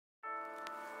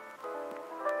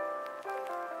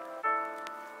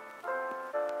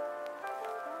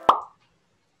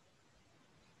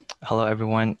Hello,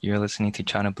 everyone. You're listening to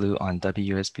ChinaBlue on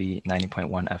WUSB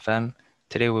 90.1 FM.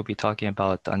 Today, we'll be talking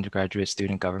about the undergraduate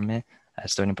student government at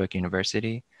Stony Brook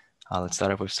University. Let's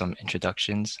start off with some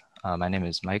introductions. My name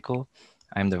is Michael.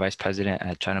 I'm the vice president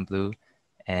at ChinaBlue,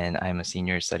 and I'm a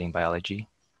senior studying biology.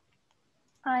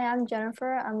 Hi, I'm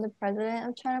Jennifer. I'm the president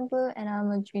of ChinaBlue, and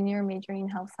I'm a junior majoring in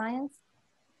health science.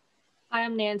 Hi,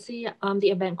 I'm Nancy. I'm the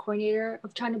event coordinator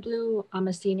of ChinaBlue. I'm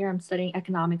a senior. I'm studying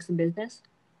economics and business.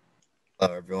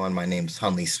 Hello, everyone. My name is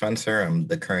Huntley Spencer. I'm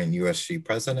the current USG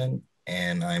president,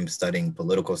 and I'm studying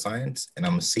political science, and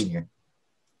I'm a senior.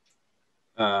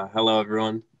 Hello,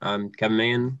 everyone. I'm Kevin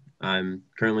Mahon. I'm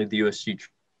currently the USG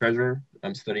treasurer.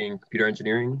 I'm studying computer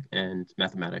engineering and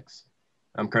mathematics.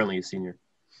 I'm currently a senior.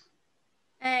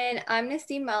 And I'm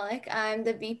Naseem Malik. I'm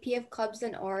the VP of Clubs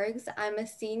and Orgs. I'm a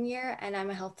senior and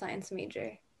I'm a health science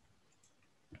major.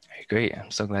 Great. I'm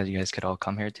so glad you guys could all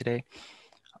come here today.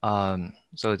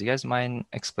 So do you guys mind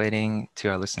explaining to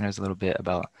our listeners a little bit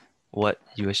about what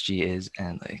USG is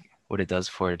and like what it does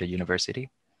for the university?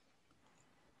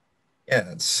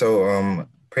 Yeah, so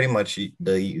pretty much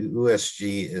the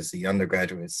USG is the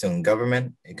undergraduate student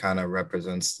government. It kind of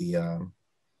represents the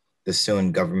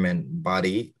student government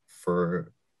body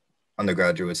for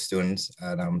undergraduate students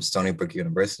at Stony Brook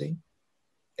University.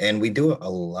 And we do a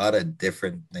lot of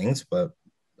different things, but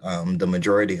the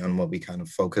majority on what we kind of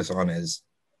focus on is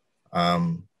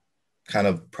kind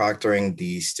of proctoring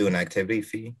the student activity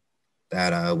fee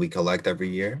that we collect every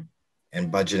year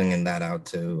and budgeting that out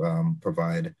to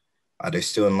provide either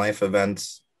student life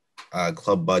events,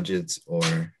 club budgets,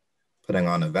 or putting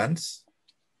on events.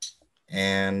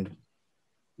 And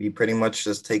we pretty much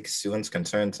just take students'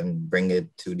 concerns and bring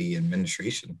it to the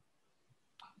administration.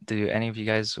 Do any of you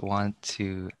guys want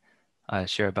to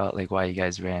share about like why you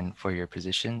guys ran for your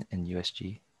position in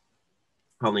USG?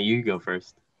 Huntley, you go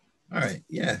first. All right,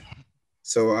 yeah.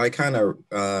 So I kind of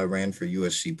ran for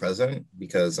USG president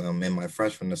because in my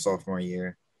freshman to sophomore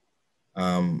year,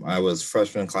 I was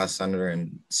freshman class senator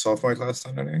and sophomore class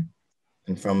senator.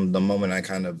 And from the moment I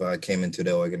kind of came into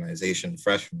the organization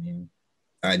freshman year,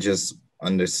 I just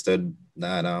understood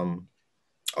that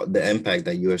the impact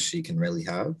that USG can really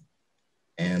have,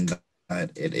 and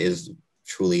that it is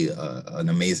truly an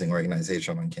amazing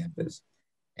organization on campus.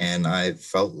 And I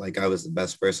felt like I was the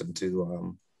best person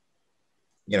to,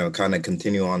 kind of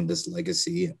continue on this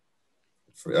legacy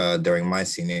during my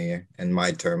senior year and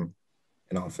my term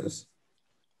in office.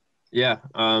 Yeah,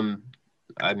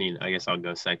 I mean, I guess I'll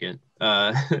go second.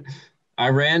 I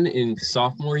ran in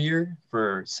sophomore year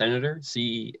for senator,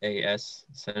 CAS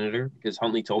senator, because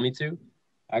Huntley told me to,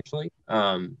 actually.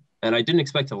 And I didn't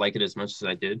expect to like it as much as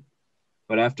I did.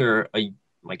 But after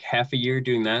half a year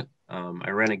doing that, I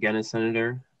ran again as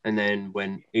senator. And then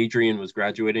when Adrian was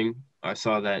graduating, I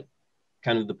saw that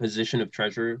kind of the position of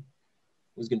treasurer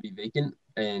was going to be vacant.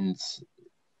 And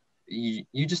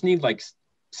you just need like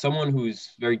someone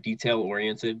who's very detail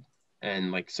oriented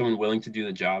and like someone willing to do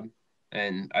the job.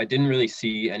 And I didn't really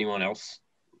see anyone else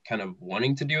kind of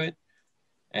wanting to do it.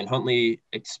 And Huntley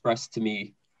expressed to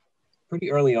me pretty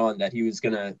early on that he was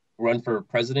going to run for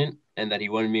president and that he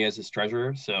wanted me as his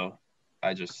treasurer. So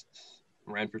I just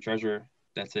ran for treasurer.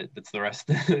 That's it. That's the rest.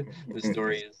 The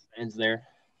story ends there.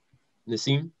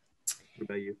 Naseem, what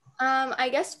about you? I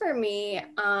guess for me,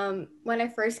 when I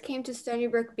first came to Stony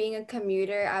Brook, being a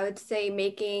commuter, I would say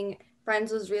making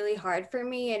friends was really hard for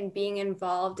me, and being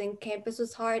involved in campus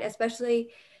was hard,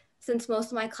 especially since most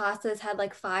of my classes had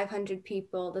like 500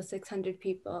 people to 600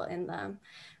 people in them.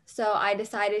 So I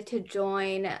decided to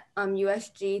join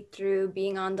USG through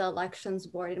being on the elections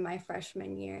board in my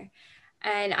freshman year.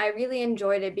 And I really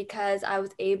enjoyed it because I was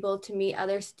able to meet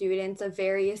other students of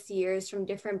various years from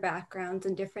different backgrounds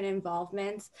and different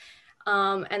involvements.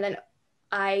 And then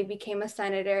I became a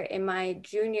senator in my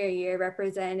junior year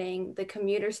representing the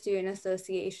Commuter Student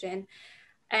Association.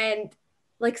 And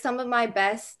like some of my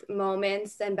best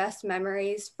moments and best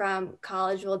memories from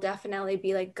college will definitely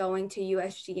be like going to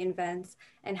USG events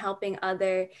and helping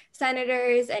other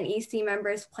senators and EC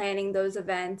members planning those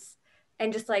events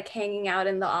and just like hanging out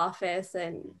in the office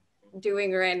and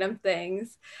doing random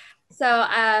things. So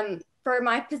for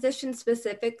my position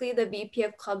specifically, the VP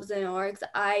of Clubs and Orgs,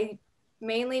 I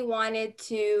mainly wanted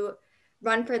to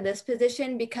run for this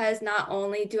position because not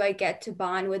only do I get to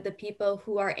bond with the people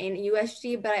who are in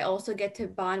USG, but I also get to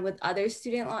bond with other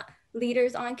student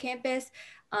leaders on campus,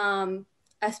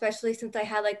 especially since I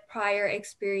had like prior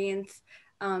experience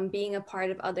being a part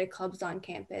of other clubs on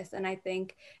campus. And I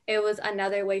think it was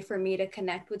another way for me to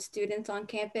connect with students on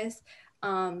campus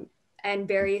and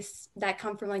various that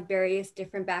come from like various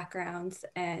different backgrounds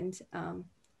and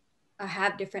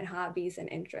have different hobbies and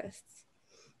interests.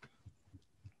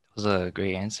 was a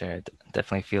great answer.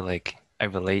 Definitely feel like I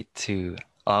relate to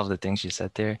all of the things you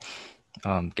said there.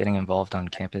 Getting involved on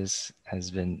campus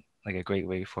has been like a great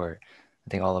way for, I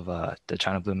think, all of the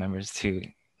ChinaBlue members to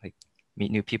like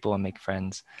meet new people and make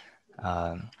friends.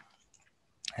 Um,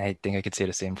 I think I could say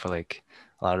the same for like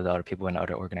a lot of the other people in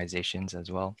other organizations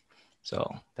as well.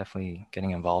 So definitely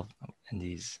getting involved in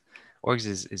these orgs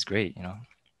is great, you know.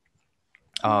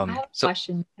 I have a So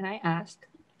question. Can I ask?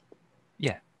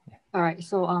 yeah. All right.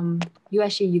 So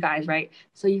USG, you guys, right?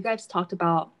 So you guys talked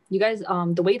about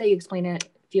the way that you explain it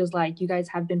feels like you guys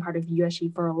have been part of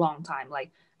USG for a long time,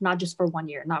 like not just for 1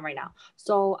 year, not right now.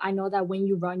 So I know that when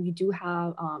you run, you do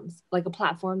have like a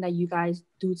platform that you guys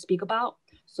do speak about.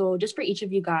 So just for each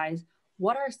of you guys,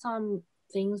 what are some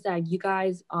things that you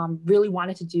guys really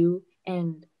wanted to do,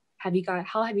 and how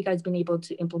have you guys been able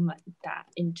to implement that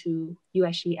into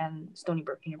USG and Stony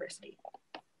Brook University?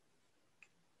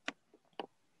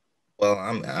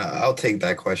 Well, I'll take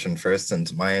that question first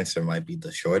since my answer might be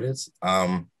the shortest.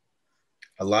 A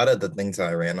lot of the things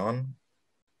I ran on,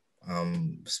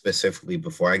 specifically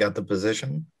before I got the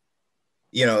position,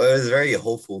 it was very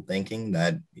hopeful thinking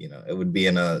that, it would be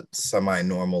in a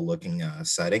semi-normal looking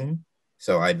setting.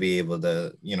 So I'd be able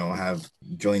to, have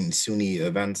joint SUNY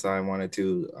events I wanted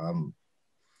to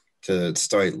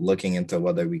start looking into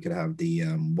whether we could have the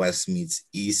West Meets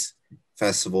East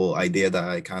festival idea that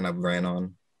I kind of ran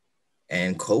on.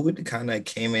 And COVID kind of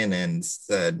came in and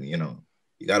said, you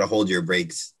got to hold your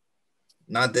brakes.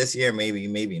 Not this year,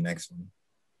 maybe next one.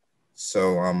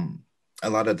 So a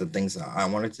lot of the things that I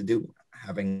wanted to do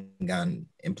haven't gotten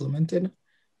implemented.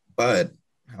 But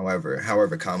however,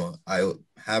 I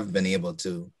have been able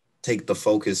to take the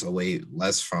focus away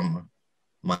less from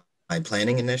my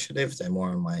planning initiatives and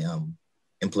more on my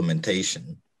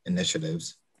implementation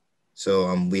initiatives.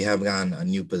 So we have gotten a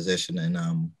new position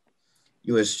in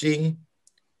USG.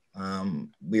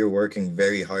 We are working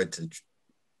very hard to,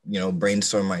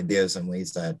 brainstorm ideas and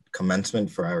ways that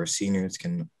commencement for our seniors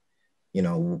can,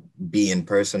 be in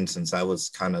person, since I was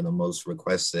kind of the most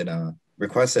requested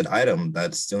item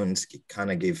that students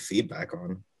kind of gave feedback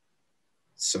on.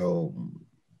 So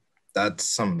that's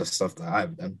some of the stuff that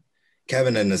I've done.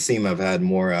 Kevin and Naseem have had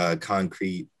more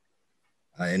concrete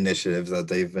initiatives that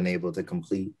they've been able to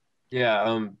complete.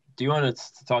 Yeah. Do you want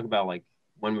us to talk about like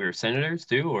when we were senators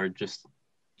too, or just?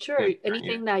 Sure.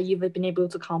 Anything that you've been able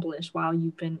to accomplish while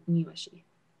you've been in USG.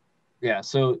 Yeah.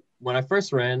 So when I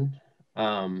first ran,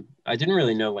 I didn't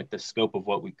really know like the scope of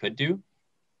what we could do.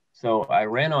 So I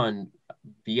ran on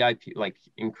VIP, like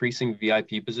increasing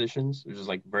VIP positions, which is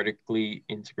like vertically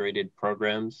integrated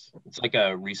programs. It's like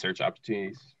a research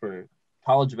opportunities for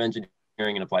College of Engineering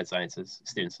and Applied Sciences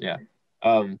students. Yeah.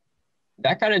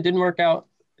 That kind of didn't work out.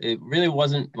 It really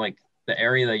wasn't like the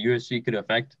area that USG could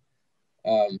affect.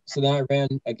 So then I ran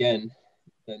again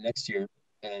the next year,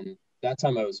 and that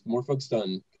time I was more focused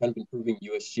on kind of improving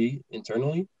USG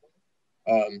internally.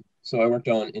 So I worked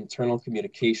on internal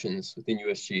communications within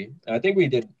USG, and I think we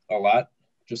did a lot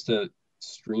just to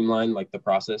streamline like the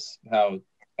process, how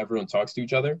everyone talks to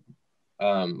each other.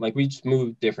 Like we just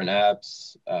moved different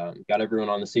apps, got everyone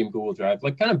on the same Google Drive,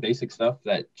 like kind of basic stuff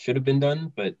that should have been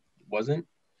done, but wasn't.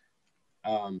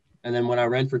 And then when I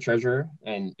ran for treasurer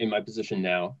and in my position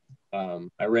now,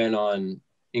 I ran on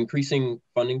increasing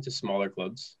funding to smaller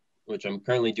clubs, which I'm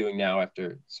currently doing now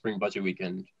after spring budget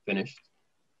weekend finished.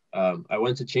 I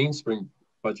wanted to change spring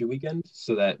budget weekend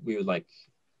so that we would like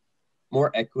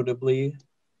more equitably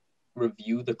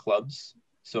review the clubs.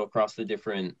 So across the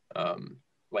different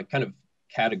like kind of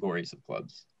categories of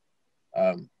clubs.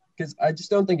 Because I just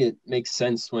don't think it makes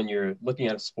sense when you're looking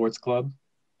at a sports club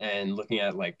and looking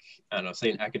at like, I don't know,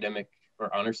 say an academic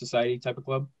or honor society type of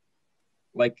club.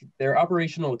 Like their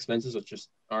operational expenses are just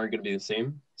aren't going to be the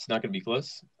same. It's not going to be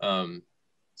close.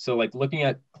 So like looking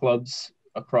at clubs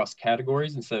across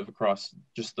categories instead of across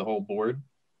just the whole board,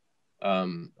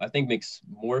 I think makes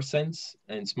more sense,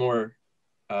 and it's more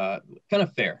kind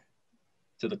of fair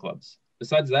to the clubs.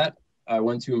 Besides that, I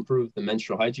want to improve the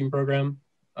menstrual hygiene program.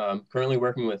 Currently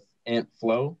working with Ant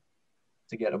Flow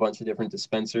to get a bunch of different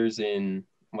dispensers in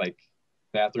like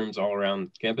bathrooms all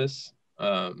around campus.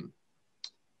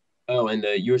 And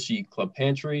the USG Club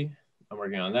Pantry, I'm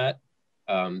working on that.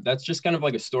 That's just kind of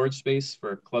like a storage space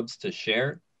for clubs to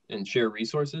share and share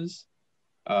resources.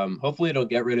 Hopefully it'll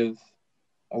get rid of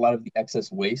a lot of the excess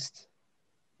waste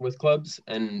with clubs,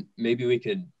 and maybe we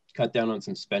could cut down on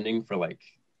some spending for like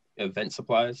event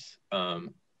supplies.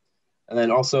 And then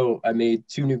also I made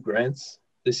 2 new grants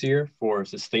this year for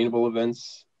sustainable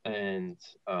events. And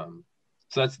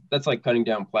so that's like cutting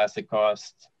down plastic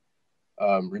costs,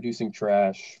 reducing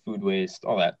trash, food waste,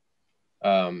 all that.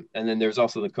 And then there's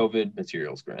also the COVID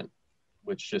materials grant,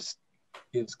 which just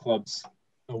gives clubs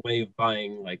a way of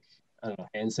buying like, I don't know,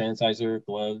 hand sanitizer,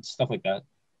 gloves, stuff like that,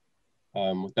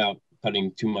 without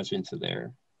cutting too much into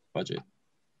their budget.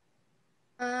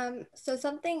 So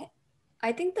something,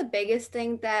 I think the biggest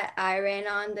thing that I ran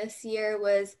on this year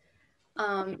was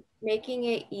making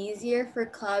it easier for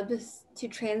clubs to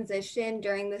transition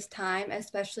during this time,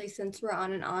 especially since we're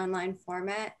on an online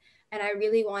format. And I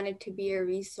really wanted to be a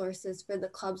resources for the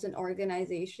clubs and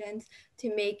organizations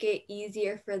to make it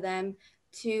easier for them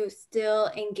to still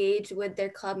engage with their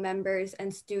club members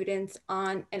and students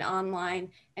on an online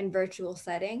and virtual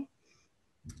setting.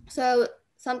 So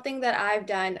something that I've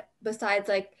done besides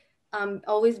like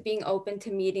always being open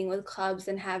to meeting with clubs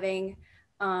and having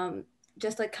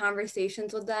just like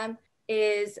conversations with them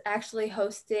is actually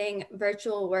hosting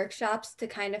virtual workshops to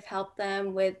kind of help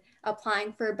them with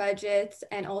applying for budgets.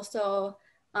 And also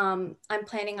I'm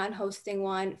planning on hosting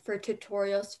one for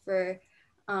tutorials for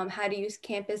how to use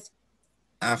campus.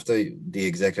 After the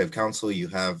executive council, you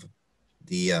have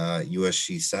the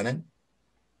USG Senate,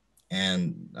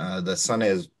 and the Senate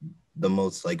is the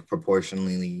most like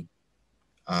proportionally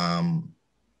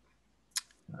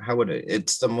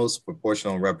it's the most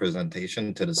proportional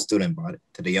representation to the student body,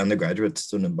 to the undergraduate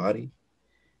student body.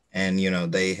 And, you know,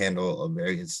 they handle a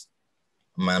various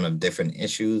amount of different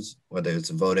issues, whether it's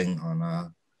voting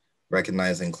on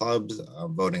recognizing clubs,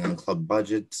 voting on club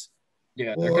budgets.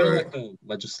 Yeah, they're kind of like the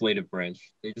legislative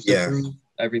branch. They just approve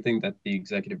everything that the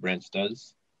executive branch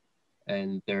does.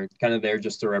 And they're kind of there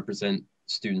just to represent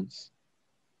students.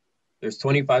 There's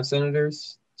 25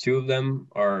 senators. 2 of them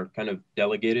are kind of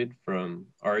delegated from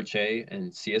RHA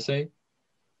and CSA,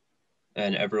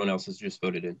 and everyone else is just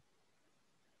voted in.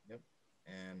 Yep.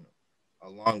 And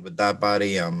along with that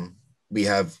body, we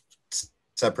have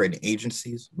separate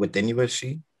agencies within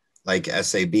USG, like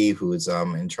SAB, who is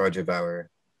in charge of our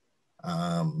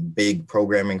big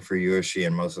programming for USG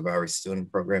and most of our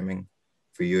student programming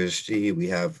for USG. We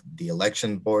have the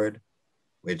election board,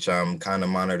 which kind of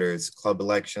monitors club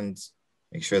elections,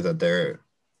 make sure that their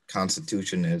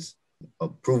constitution is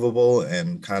approvable,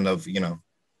 and kind of, you know,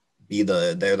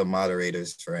 they're the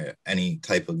moderators for any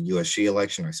type of USG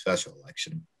election or special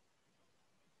election.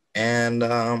 And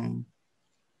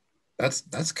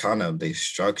that's kind of the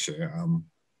structure.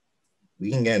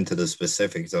 We can get into the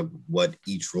specifics of what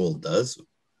each role does,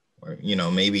 or, you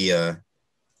know, maybe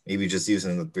just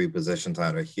using the 3 positions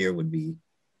out of here would be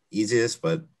easiest.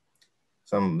 But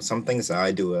some things that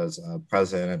I do as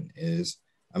president is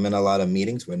I'm in a lot of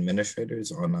meetings with administrators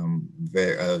on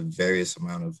various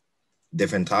amount of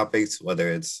different topics, whether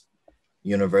it's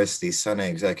University Senate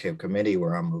Executive Committee,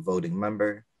 where I'm a voting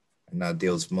member, and that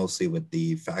deals mostly with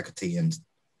the faculty and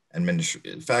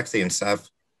staff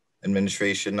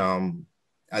administration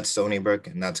at Stony Brook,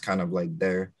 and that's kind of like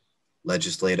their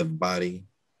legislative body.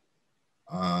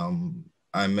 I'm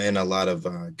in a lot of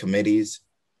committees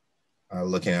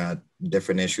looking at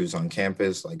different issues on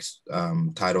campus, like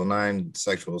Title IX,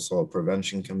 Sexual Assault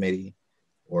Prevention Committee,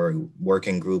 or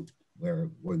working group where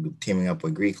we're teaming up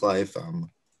with Greek Life.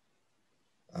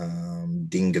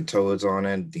 Dean Gateau is on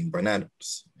it, Dean Burnett,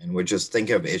 and we're just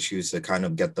thinking of issues to kind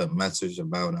of get the message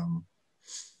about,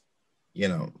 you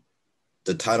know,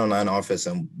 the Title IX office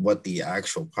and what the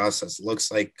actual process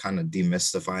looks like, kind of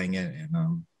demystifying it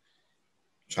and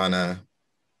trying to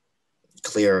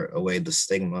clear away the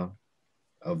stigma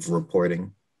of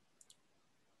reporting.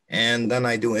 And then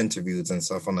I do interviews and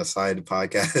stuff on the side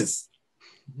podcast.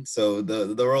 So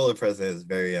the role of president is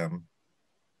very,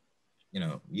 you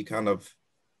know, you kind of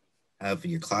have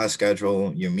your class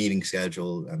schedule, your meeting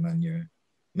schedule, and then your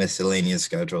miscellaneous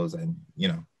schedules. And, you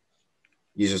know,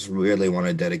 you just really want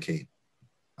to dedicate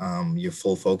your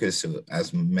full focus to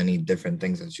as many different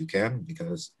things as you can,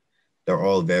 because they're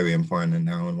all very important in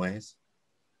their own ways.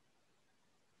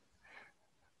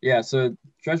 Yeah, so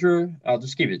treasurer, I'll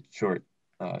just keep it short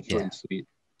and sweet.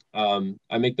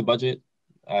 I make the budget,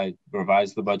 I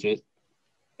revise the budget,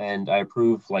 and I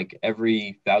approve like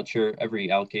every voucher,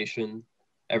 every allocation.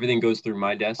 Everything goes through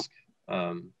my desk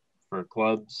for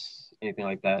clubs, anything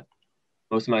like that.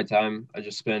 Most of my time, I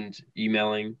just spend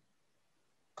emailing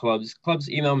clubs. Clubs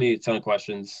email me a ton of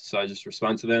questions, so I just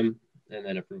respond to them and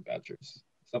then approve vouchers,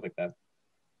 stuff like that.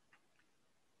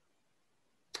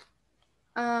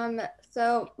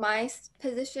 So my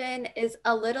position is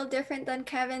a little different than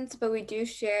Kevin's, but we do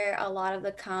share a lot of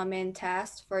the common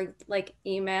tasks for like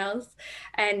emails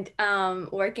and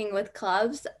working with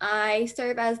clubs. I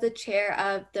serve as the chair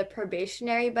of the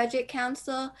Probationary Budget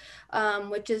Council,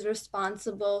 which is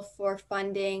responsible for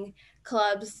funding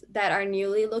clubs that are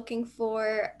newly looking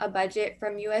for a budget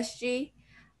from USG.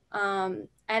 And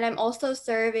I'm also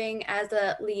serving as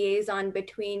a liaison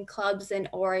between clubs and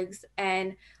orgs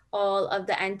and all of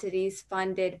the entities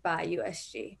funded by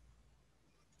USG.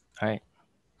 All right.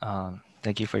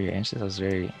 Thank you for your answers. That was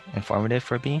very informative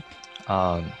for me.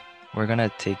 We're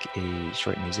gonna take a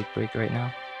short music break right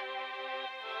now.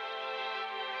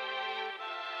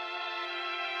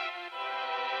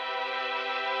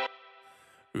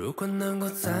 如果能够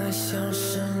再向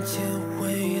世界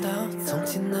回到从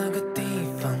前那个地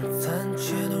方，残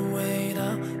缺的味道，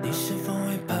你是否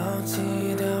会抛弃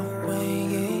掉回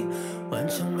忆，完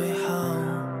成美好？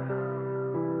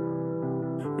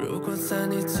如果在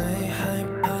你最害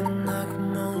怕的那个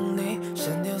梦里，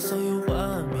删掉所有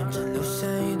画面，只留下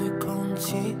一堆空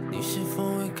气，你是否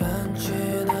会感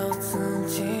觉到自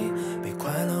己被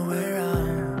快乐围绕？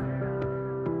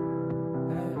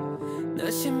那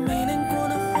些迷恋过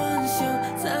的幻想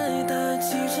在代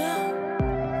替着，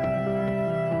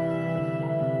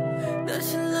那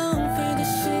些浪费的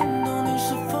心动，你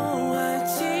是否还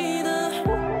记得？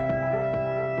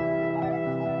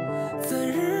在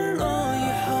日落以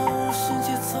后，世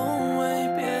界从未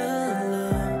变了，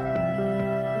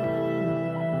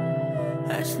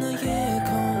还是那夜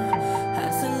空还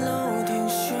在楼顶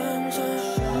悬着。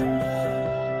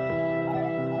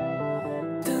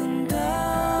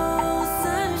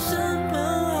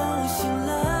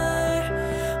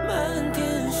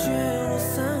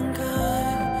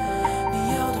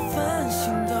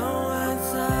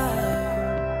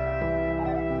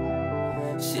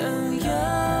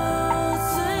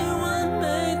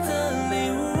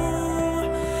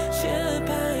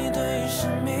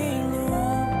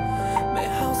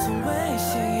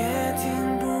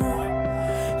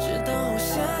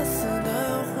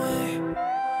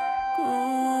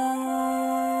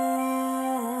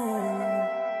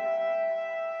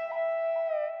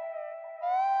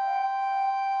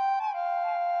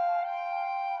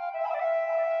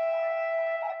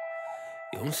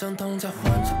 用伤痛交换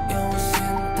着有限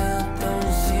的东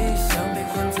西，像被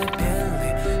关在便利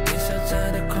变狭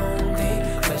窄的空地，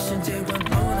在世界观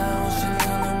不到，选择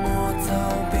冷漠逃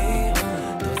避，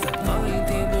躲在防疫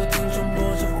地图厅中播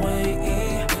着回忆，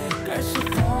开始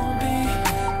封闭，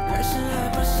开始害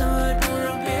怕伤害不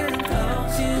让别人靠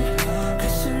近，开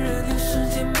始认定世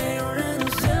界没有人能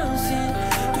相信，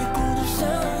对孤独上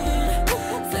瘾，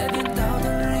在颠倒的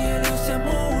日夜留下模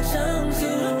糊场景，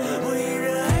我依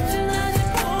然爱着那。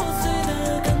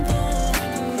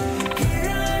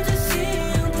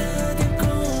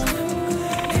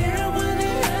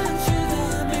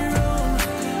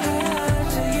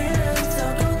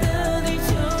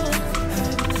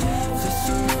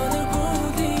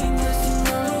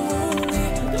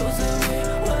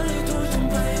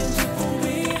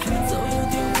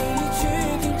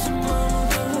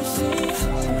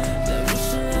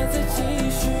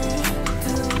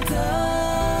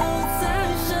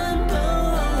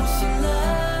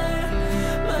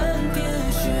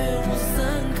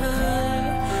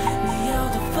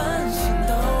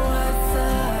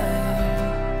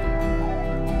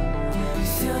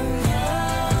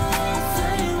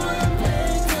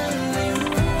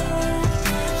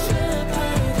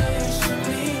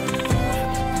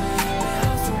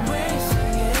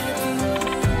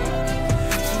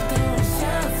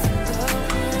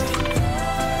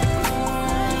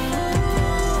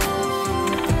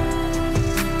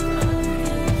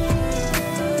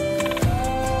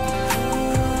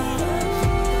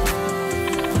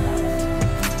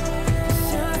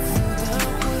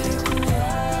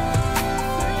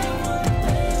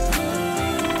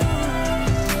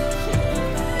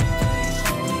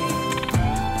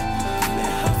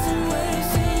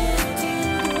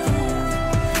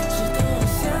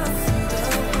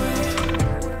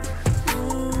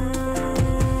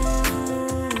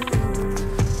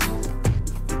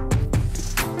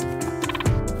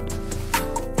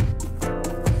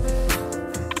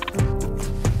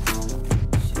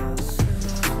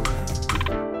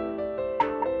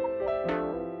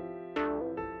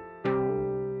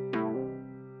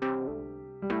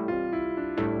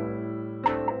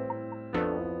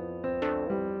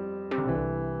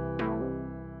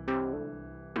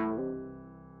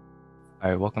 All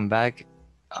right, welcome back.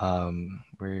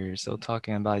 We're still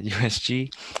talking about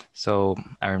USG. So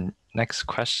our next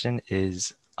question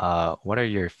is, what are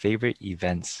your favorite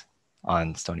events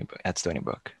on Stony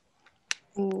Brook?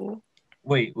 Ooh.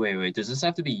 Wait. Does this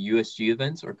have to be USG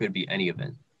events or could it be any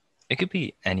event? It could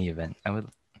be any event. I would,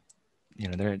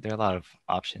 there are a lot of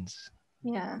options.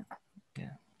 Yeah. Yeah.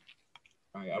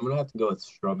 All right, I'm gonna have to go with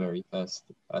Strawberry Fest.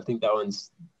 I think that one's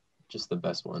just the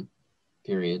best one.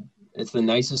 Period. It's the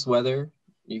nicest weather.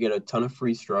 You get a ton of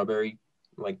free strawberry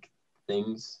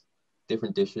things.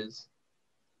 different dishes.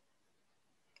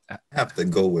 I have to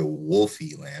go with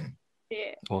Wolfie Land.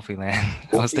 Yeah. Wolfie Land.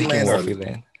 I was Wolfie thinking Land or- Wolfie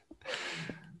Land.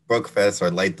 Brookfest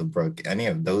or Light the Brook, any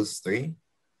of those three.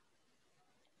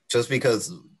 Just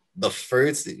because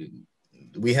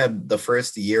we had the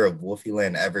first year of Wolfie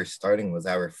Land ever starting was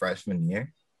our freshman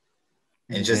year.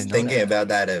 And just thinking about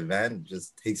that event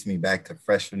just takes me back to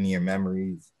freshman year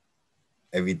memories.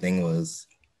 Everything was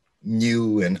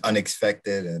new and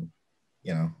unexpected, and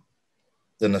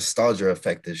the nostalgia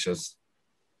effect is just,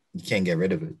 you can't get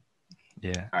rid of it.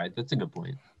 Yeah. All right, that's a good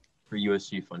point for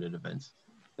USG funded events.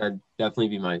 That'd definitely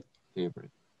be my favorite.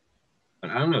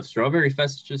 But I don't know, Strawberry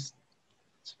Fest it's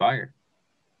fire.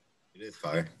 It is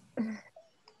fire.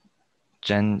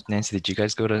 Jen, Nancy, did you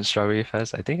guys go to Strawberry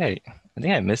Fest? I think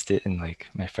I missed it in like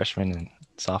my freshman and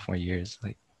sophomore years.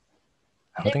 Like,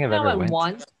 I don't think I've ever went.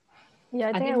 Once. Yeah,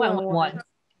 I think I went once.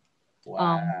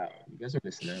 Wow, you guys are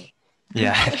missing out.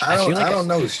 Yeah. I don't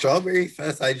know. Strawberry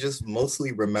Fest, I just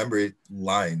mostly remember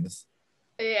lines.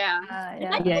 Yeah.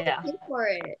 Yeah. Pay for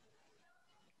it.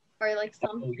 Or like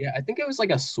some Oh yeah, I think it was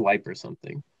like a swipe or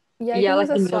something. Yeah, Yeah, like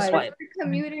like a the swipe. swipe. for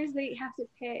commuters, they have to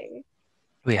pay.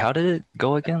 Wait, how did it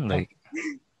go again? Like,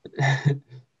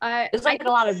 There's like a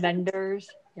lot of vendors.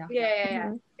 Yeah. Yeah.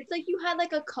 Mhm. It's like you had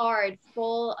like a card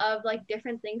full of like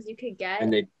different things you could get.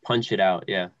 And they punch it out,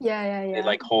 yeah. Yeah. They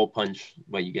like hole punch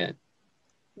what you get.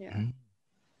 Yeah. Mhm.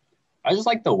 I just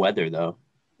like the weather though.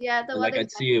 Yeah, the Like weather.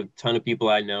 I'd see a ton of people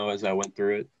I know as I went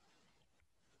through it.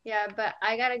 Yeah, but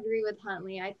I gotta agree with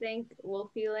Huntley. I think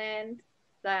Wolfie Land,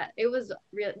 that it was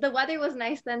real. The weather was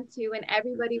nice then too, and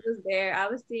everybody was there. I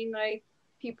was seeing like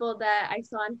people that I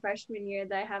saw in freshman year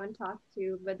that I haven't talked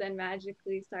to, but then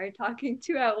magically started talking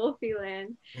to at Wolfie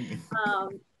Land.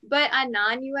 But a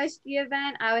non-USG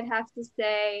event, I would have to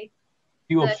say.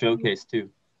 People The- showcase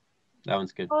too. That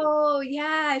one's good. Oh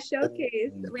yeah,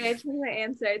 showcase. Wait, I changed my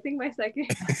answer. I think my second.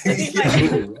 I think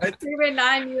my What? favorite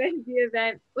non-USG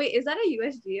event. Wait, is that a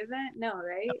USG event? No,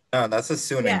 right? No, that's a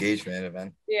student Yeah. engagement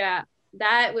event. Yeah,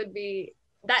 that would be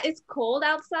that. It's cold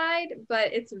outside,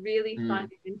 but it's really Mm. fun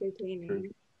and entertaining.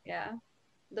 True. Yeah,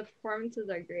 the performances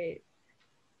are great.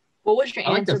 What was your I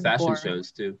like answer the fashion before?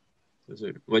 shows too.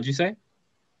 What'd you say?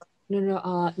 No.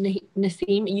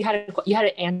 Naseem, you had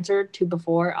an answer to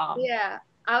before. Yeah,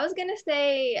 I was gonna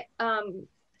say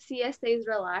CSA's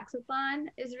Relaxathon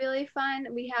is really fun.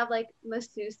 We have like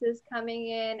masseuses coming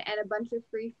in and a bunch of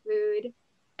free food,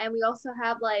 and we also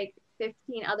have like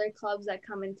 15 other clubs that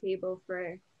come and table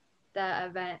for the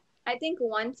event. I think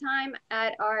one time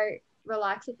at our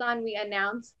Relaxathon we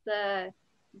announced the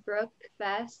Brook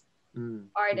Fest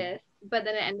artist, but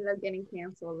then it ended up getting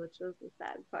canceled, which was the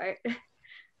sad part.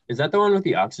 Is that the one with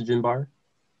the oxygen bar?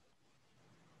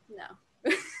 No.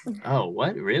 Oh,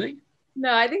 what? Really?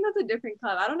 No, I think that's a different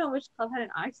club. I don't know which club had an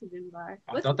oxygen bar.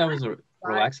 I thought that was a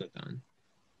Relaxathon.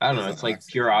 I don't know. It's like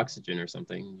pure oxygen or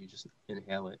something. You just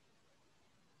inhale it.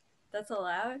 That's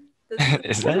allowed?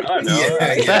 Is that? I don't know.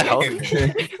 Yeah, Is that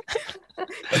healthy?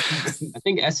 I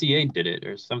think SEA did it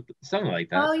or something like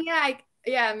that. Oh yeah,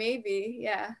 yeah, maybe,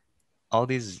 yeah. All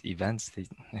these events, they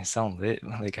sound lit.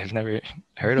 Like I've never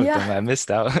heard of Yeah. them. I missed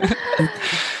out.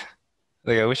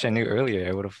 Like I wish I knew earlier.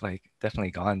 I would have like definitely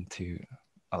gone to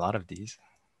a lot of these.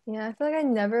 Yeah, I feel like I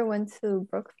never went to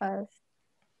Brookfest.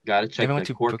 Gotta check Never the went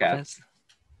to Cork app. Brookfest?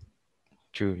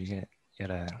 True, you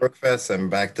gotta. Brookfest and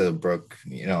back to Brook,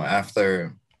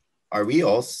 after, are we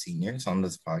all seniors on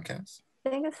this podcast? I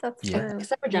think except Yeah. for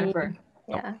Except for Jennifer.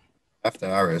 Yeah. After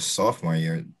our sophomore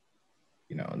year,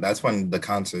 that's when the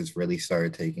concerts really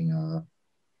started taking a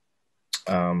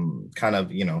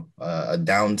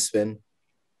downspin.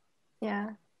 Yeah.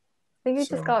 I think it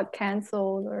So- just got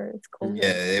canceled or it's cold.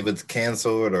 Yeah, it was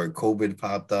canceled or COVID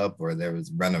popped up or there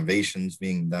was renovations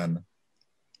being done.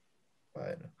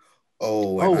 But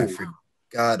and I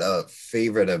forgot a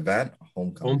favorite event,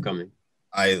 Homecoming.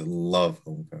 I love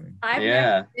Homecoming. I've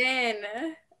Yeah. never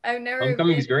been. I've never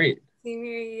Homecoming's been great.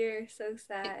 senior year. So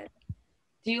sad.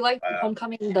 Do you like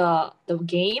Homecoming the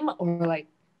game or like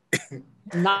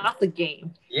not the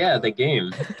game? Yeah, the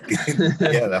game.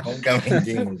 Yeah, the Homecoming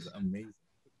game was amazing.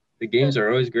 The games are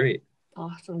always great.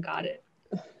 Awesome, got it.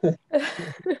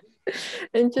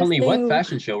 Interesting. Tell me, what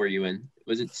fashion show were you in?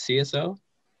 Was it CSO?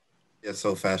 Yeah,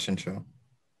 so fashion show.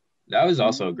 That was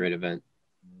also a great event.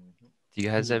 Do you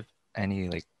guys have any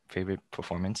like favorite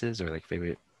performances or like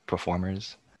favorite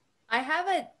performers?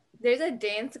 There's a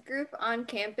dance group on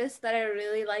campus that I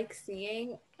really like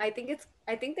seeing. I think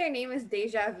their name is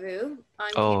Deja Vu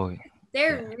on campus.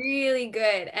 They're really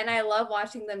good, and I love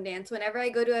watching them dance. Whenever I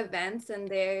go to events and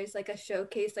there's like a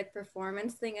showcase like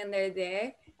performance thing and they're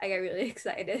there, I get really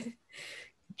excited.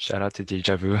 Shout out to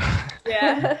Deja Vu.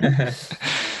 Yeah.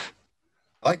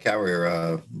 I like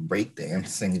our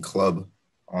breakdancing club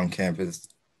on campus.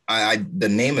 I the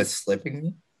name is slipping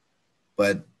me,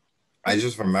 but I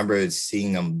just remember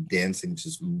seeing them dancing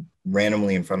just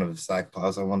randomly in front of the Sac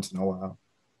Plaza once in a while.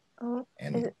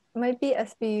 And it might be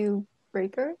SBU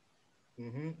Breaker.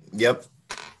 Yep.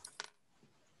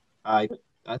 I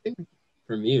think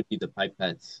for me it'd be the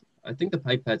Pipettes. I think the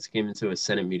Pipettes came into a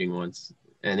Senate meeting once,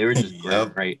 and they were just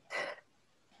Yep. great.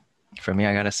 For me,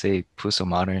 I gotta say Puso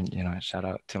Modern, shout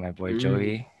out to my boy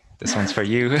Joey. This one's for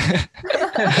you.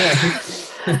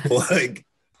 Like,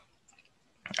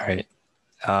 All right.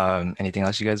 Anything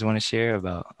else you guys want to share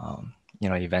about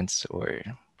events or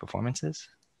performances?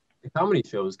 The comedy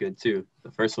show was good too.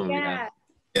 The first one we had.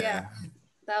 Yeah.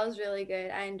 That was really good.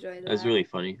 I enjoyed that. It was really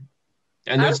funny.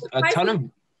 And there's a ton of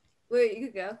Wait, you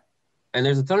could go. And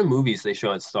there's a ton of movies they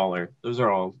show at Staller. Those are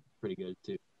all pretty good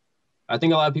too. I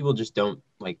think a lot of people just don't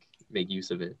make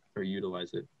use of it or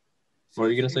utilize it. What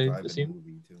are you gonna say,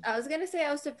 Naseem? I was gonna say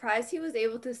I was surprised he was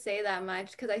able to say that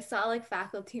much because I saw like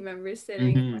faculty members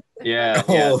sitting. Yeah.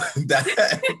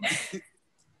 that.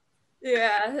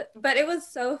 Yeah, but it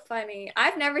was so funny.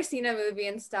 I've never seen a movie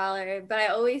in Staller, but I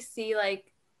always see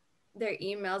like their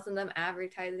emails and them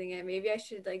advertising it. Maybe I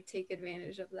should like take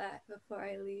advantage of that before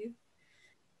I leave.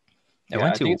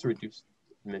 I think it's reduced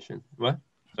admission. What?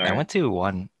 Sorry. I went to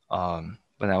one,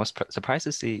 but I was surprised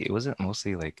to see it wasn't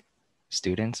mostly like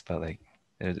students, but like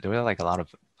there were like a lot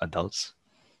of adults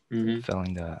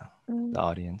filling the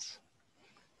audience.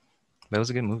 But it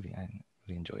was a good movie. I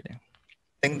really enjoyed it.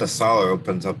 I think the Staller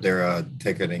opens up their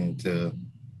ticketing to,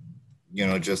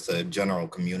 just a general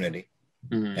community.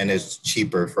 And it's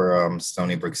cheaper for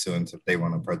Stony Brook students if they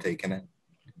want to partake in it.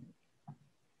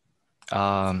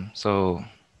 So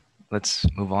let's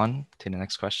move on to the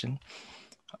next question.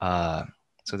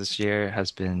 So this year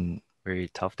has been very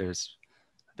tough. There's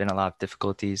been a lot of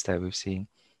difficulties that we've seen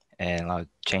and a lot of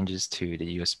changes to the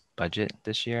US budget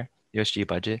this year, USG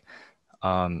budget.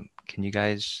 Can you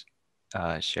guys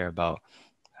share about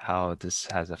how this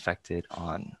has affected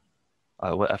on,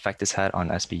 what effect this had on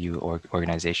SBU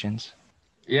organizations?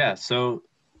 Yeah, so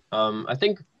I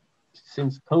think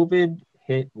since COVID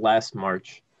hit last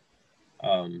March,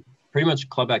 pretty much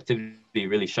club activity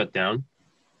really shut down,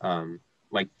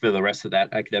 like for the rest of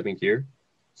that academic year.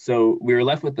 So we were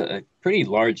left with a pretty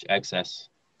large excess.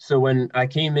 So when I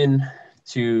came in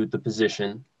to the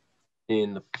position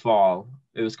in the fall,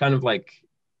 it was kind of like,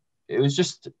 it was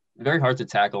just very hard to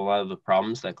tackle a lot of the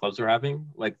problems that clubs were having.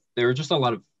 Like there were just a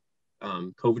lot of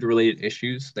COVID-related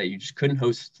issues that you just couldn't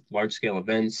host large-scale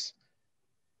events,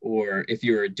 or if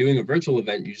you were doing a virtual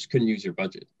event, you just couldn't use your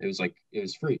budget. It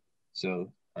was free.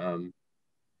 So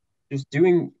just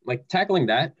tackling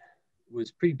that was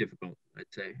pretty difficult, I'd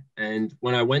say. And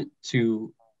when I went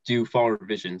to do fall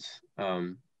revisions,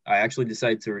 I actually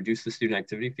decided to reduce the student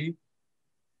activity fee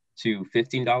to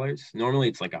 $15. Normally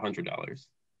it's like $100.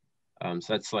 So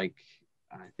that's like,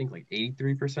 I think like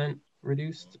 83%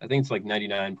 reduced. I think it's like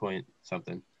 99 point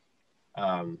something.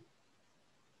 But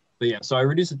yeah, so I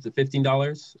reduced it to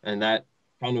 $15, and that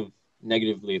kind of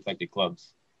negatively affected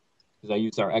clubs because I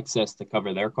used our excess to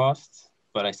cover their costs,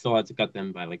 but I still had to cut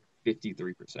them by like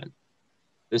 53%.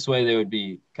 This way they would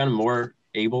be kind of more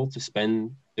able to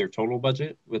spend their total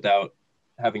budget without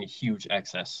having a huge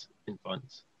excess in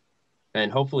funds.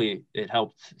 And hopefully it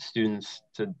helped students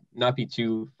to not be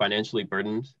too financially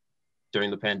burdened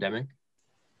during the pandemic.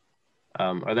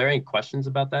 Are there any questions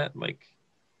about that? Like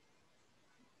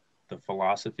the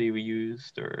philosophy we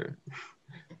used, or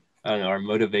I don't know, our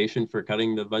motivation for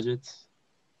cutting the budgets?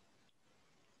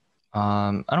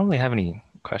 I don't really have any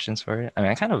questions for it. I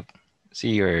mean, I kind of see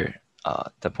your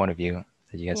the point of view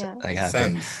that you guys like have.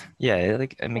 Sense. Yeah,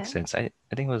 it makes sense. I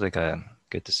think it was like a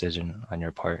good decision on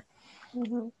your part.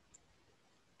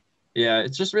 Yeah,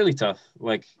 it's just really tough.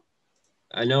 Like,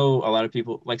 I know a lot of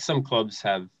people, like some clubs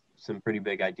have some pretty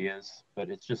big ideas, but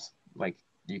it's just like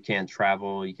you can't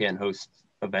travel, you can't host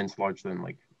events larger than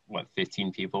like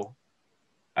 15 people.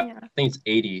 I think it's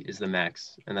 80 is the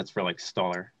max, and that's for like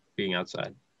Staller being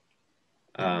outside.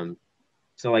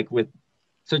 So like with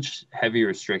such heavy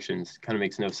restrictions, it kind of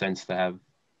makes no sense to have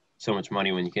so much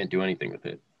money when you can't do anything with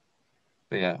it.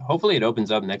 But yeah, hopefully it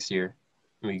opens up next year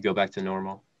and we go back to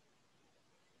normal.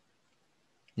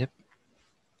 Yep.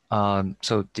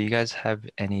 So do you guys have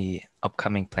any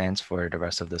upcoming plans for the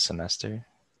rest of the semester?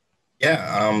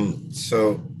 Yeah,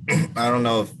 so I don't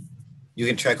know if you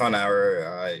can check on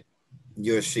our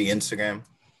USG Instagram,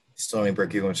 Stony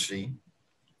Brook USG.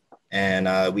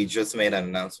 And we just made an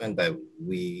announcement that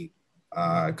we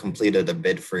completed a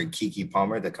bid for Kiki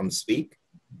Palmer to come speak.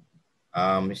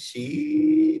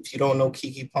 If you don't know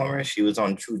Kiki Palmer, she was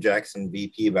on True Jackson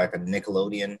VP back at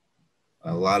Nickelodeon.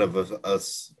 A lot of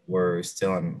us were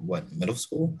still in middle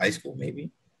school, high school,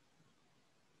 maybe.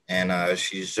 And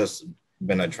she's just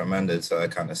been a tremendous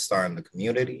kind of star in the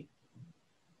community.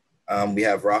 We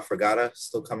have Roth Regatta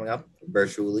still coming up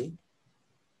virtually.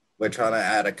 We're trying to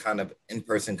add a kind of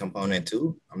in-person component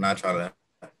too. I'm not trying to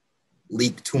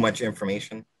leak too much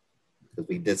information because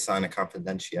we did sign a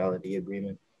confidentiality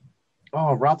agreement.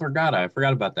 Oh, Roth Regatta. I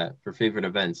forgot about that for favorite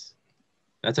events.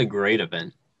 That's a great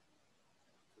event.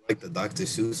 Like the Dr.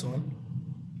 Seuss one?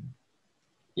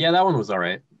 Yeah, that one was all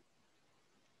right.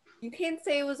 You can't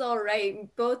say it was all right.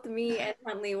 Both me and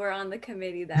Huntley were on the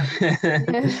committee that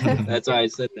week. That's why I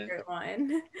said that.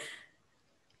 One.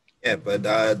 Yeah, but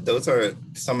those are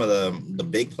some of the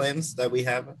big plans that we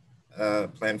have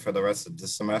planned for the rest of the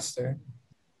semester.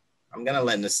 I'm gonna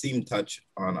let Naseem touch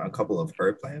on a couple of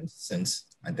her plans since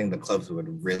I think the clubs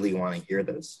would really want to hear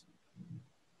this.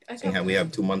 Okay. Seeing how we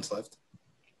have 2 months left.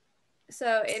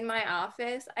 So in my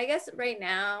office, I guess right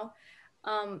now,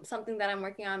 something that I'm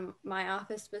working on my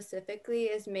office specifically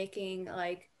is making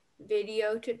like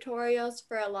video tutorials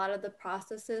for a lot of the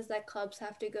processes that clubs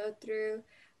have to go through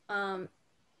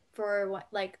for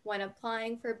like when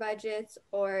applying for budgets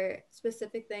or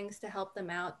specific things to help them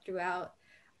out throughout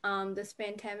this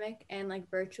pandemic and like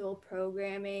virtual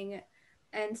programming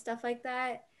and stuff like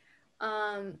that.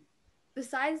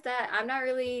 Besides that, I'm not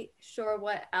really sure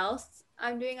what else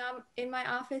I'm doing in my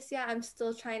office yet. I'm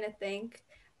still trying to think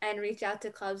and reach out to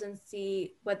clubs and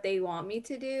see what they want me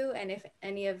to do and if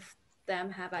any of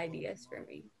them have ideas for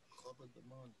me.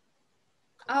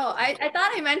 Oh, I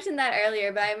thought I mentioned that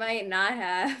earlier, but I might not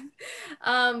have.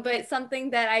 But something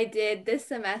that I did this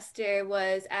semester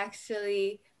was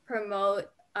actually promote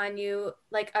a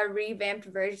revamped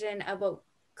version of what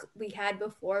we had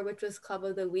before, which was Club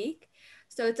of the Week.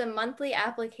 So it's a monthly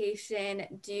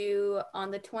application due on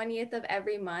the 20th of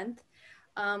every month.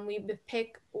 We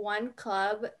pick one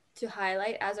club to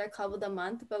highlight as our club of the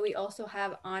month, but we also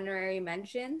have honorary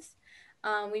mentions.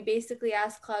 We basically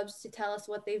ask clubs to tell us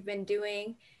what they've been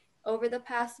doing over the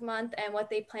past month and what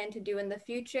they plan to do in the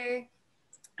future.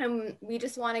 And we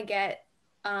just want to get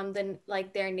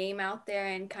their name out there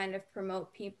and kind of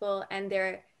promote people and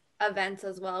their events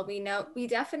as well. We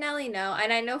definitely know,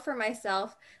 and I know for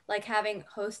myself, like having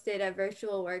hosted a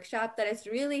virtual workshop, that it's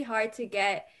really hard to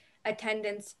get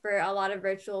attendance for a lot of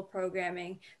virtual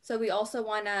programming. So we also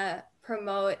want to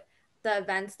promote the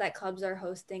events that clubs are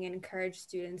hosting and encourage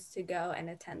students to go and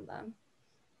attend them.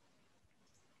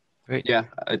 Great. Yeah,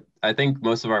 I think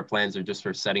most of our plans are just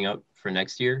for setting up for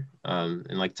next year and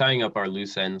like tying up our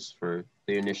loose ends for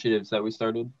the initiatives that we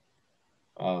started.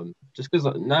 Just because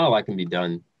not a lot can be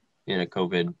done in a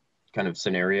COVID kind of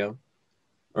scenario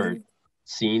or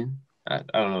scene. I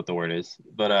don't know what the word is,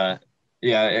 but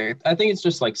yeah, I think it's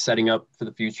just like setting up for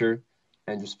the future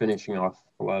and just finishing off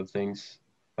a lot of things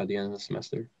by the end of the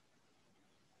semester.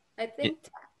 I think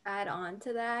to add on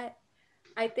to that,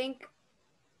 I think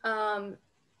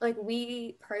like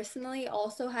we personally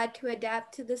also had to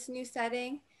adapt to this new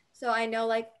setting. So I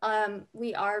know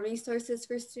we are resources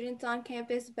for students on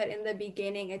campus, but in the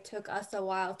beginning, it took us a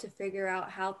while to figure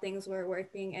out how things were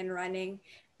working and running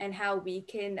and how we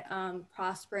can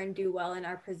prosper and do well in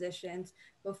our positions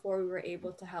before we were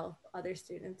able to help other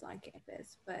students on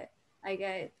campus. But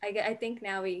I think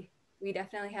now we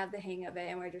definitely have the hang of it,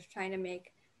 and we're just trying to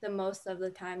make the most of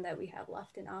the time that we have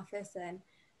left in office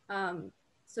and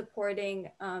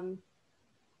supporting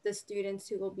the students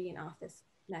who will be in office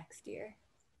next year.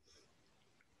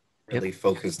 Really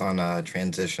focused on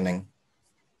transitioning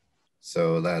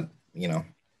so that,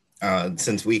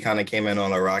 since we kind of came in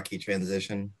on a rocky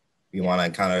transition, we want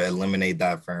to kind of eliminate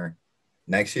that for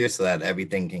next year so that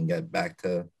everything can get back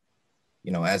to,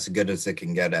 as good as it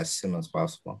can get as soon as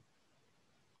possible.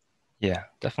 Yeah,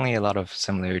 definitely a lot of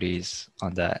similarities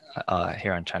on that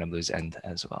here on ChinaBlue's end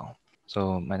as well.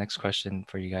 So my next question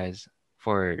for you guys,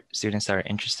 for students that are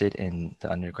interested in the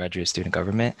undergraduate student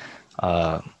government,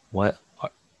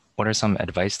 what are some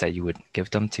advice that you would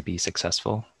give them to be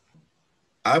successful?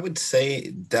 I would say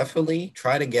definitely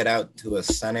try to get out to a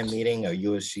Senate meeting, a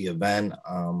USG event.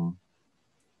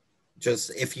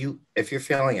 Just if you're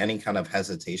feeling any kind of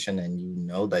hesitation and you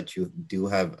know that you do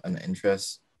have an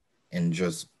interest in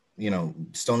just,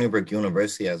 Stony Brook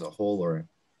University as a whole, or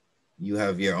you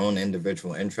have your own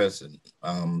individual interest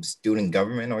in student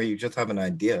government, or you just have an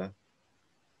idea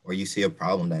or you see a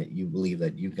problem that you believe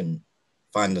that you can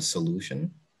find a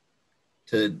solution,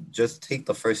 to just take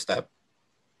the first step.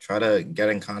 Try to get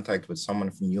in contact with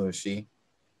someone from USG.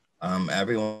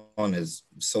 Everyone is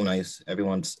so nice.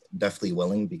 Everyone's definitely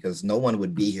willing, because no one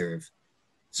would be here if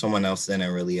someone else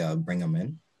didn't really bring them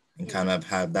in and kind of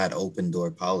have that open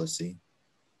door policy.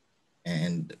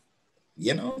 And,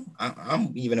 you know,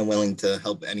 I'm even willing to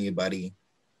help anybody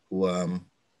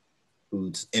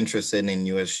who's interested in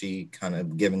USG, kind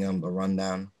of giving them a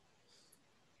rundown.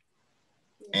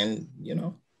 And, you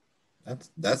know,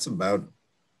 that's about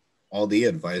all the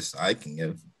advice I can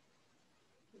give.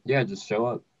 Yeah, just show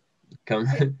up. Come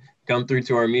through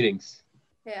to our meetings.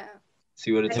 Yeah.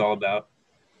 See what it's all about.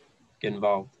 Get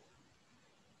involved.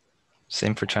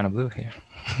 Same for ChinaBlue here,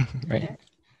 right?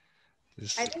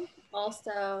 I think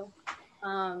also,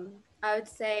 I would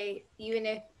say, even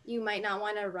if you might not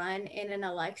want to run in an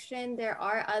election, there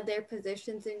are other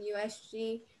positions in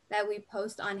USG that we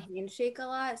post on Handshake a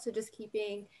lot. So just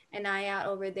keeping an eye out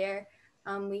over there.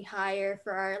 We hire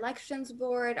for our elections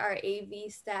board, our AV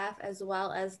staff, as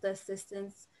well as the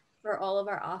assistants for all of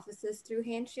our offices through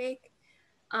Handshake.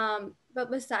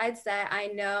 But besides that, I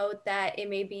know that it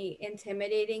may be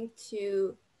intimidating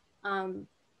to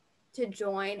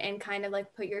join and kind of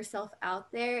like put yourself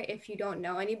out there if you don't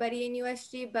know anybody in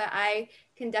USG, but I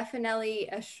can definitely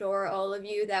assure all of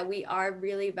you that we are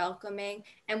really welcoming,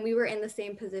 and we were in the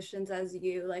same positions as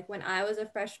you. Like when I was a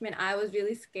freshman, I was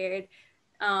really scared,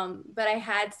 but I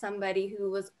had somebody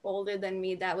who was older than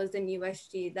me that was in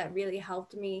USG that really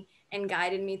helped me and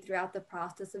guided me throughout the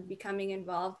process of becoming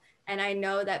involved. And I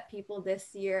know that people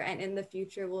this year and in the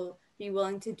future will be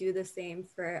willing to do the same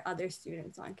for other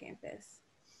students on campus.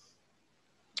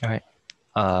 All right.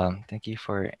 Thank you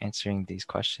for answering these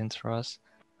questions for us.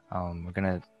 We're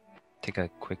gonna take a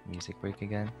quick music break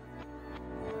again.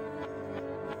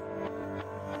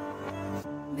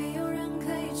 没有人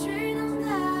可以去等待，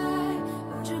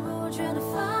不知不觉地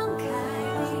放开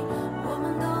你，我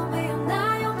们都没有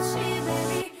那勇气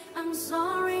 ，baby。I'm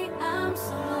sorry, I'm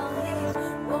so lonely，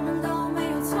 我们都没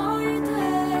有错与对，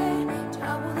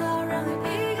找不到任何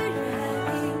一个原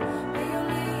因，没有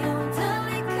理由的离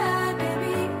开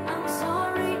 ，baby。I'm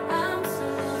sorry, I'm so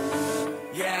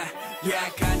lonely。Yeah,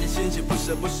 yeah， 看见星星不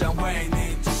是不想回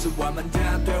你，只是我们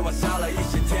的对话少了一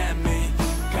些甜蜜。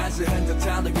 看似很正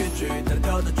常的语句，但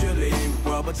透的距离，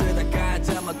我不知道该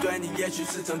怎么对你，也许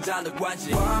是成长的关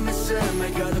系。我没事，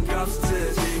每刻都告诉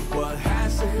自己，我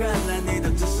还是很爱你的，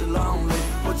只是 lonely。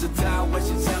不知道微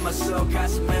信什么时候开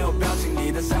始没有表情，你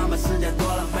的上班时间多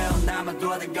了，没有那么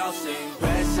多的高兴。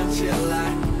回想起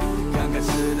来，刚开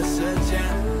始的时间，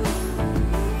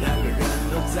两个人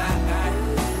都在爱，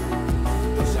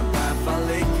都想办法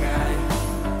离开，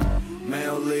没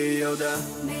有理由的，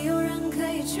没有人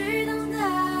可以去等待。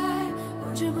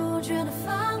 不知不觉地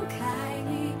放开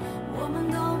你，我们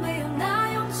都没有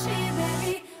那勇气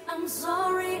 ，baby。I'm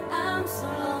sorry, I'm so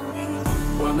lonely。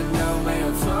我们都没有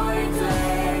错与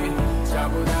对，找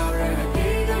不到任何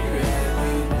一个原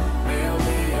因，没有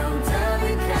理由的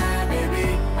离开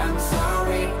 ，baby。I'm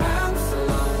sorry, I'm so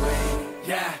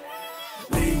lonely。Yeah，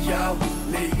 理由，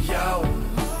理由，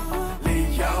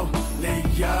理由，理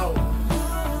由，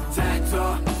太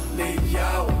多理由。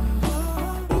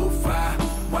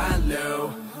 挽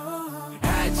留，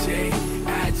爱情，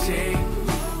爱情，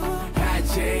爱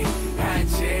情，爱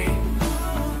情，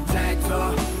太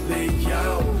多理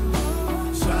由，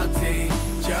说停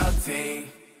就停。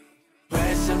回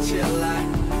想起来，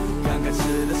刚开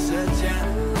始的时间，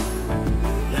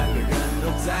两个人都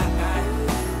在爱，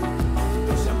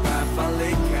都想办法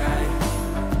离开，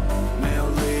没有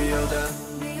理由的，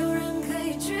没有人可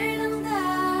以去等待，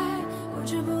不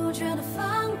知不觉地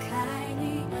放开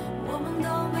你。 我们都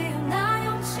没有那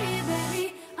勇气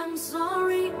 ，baby。I'm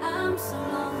sorry, I'm so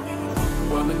lonely。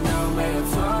我们都没有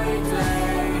错与对，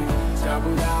找不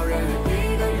到任何一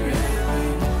个原因，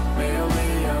没有理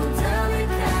由的离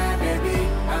开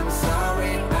 ，baby。I'm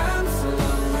sorry, I'm so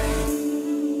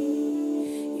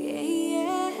lonely。Yeah,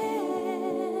 yeah.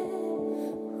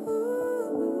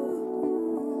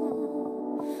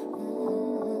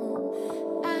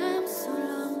 I'm so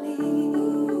lonely。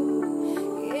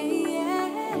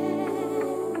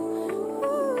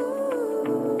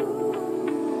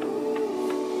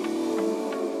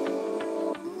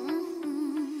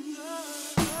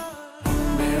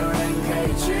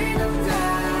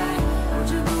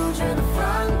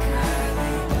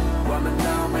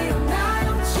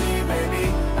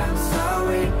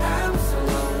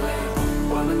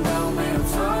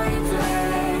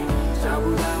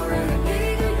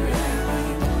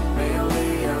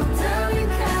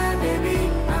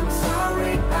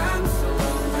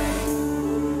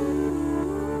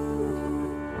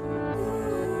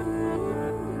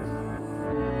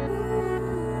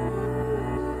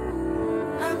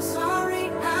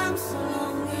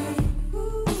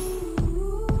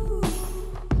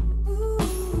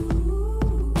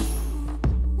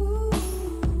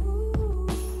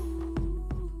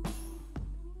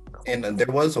And there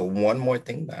was one more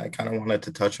thing that I kind of wanted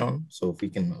to touch on. So if we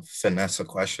can finesse a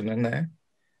question in there.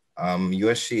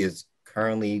 USG is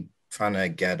currently trying to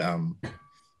get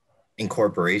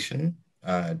incorporation.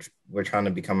 We're trying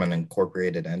to become an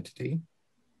incorporated entity.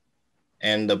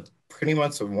 And pretty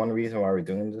much the one reason why we're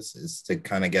doing this is to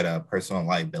kind of get a personal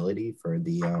liability for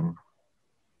the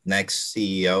next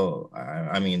CEO,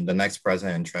 the next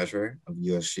president and treasurer of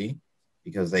USG,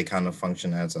 because they kind of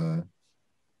function as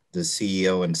the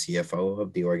CEO and CFO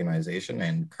of the organization.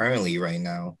 And currently right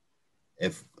now,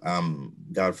 if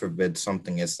God forbid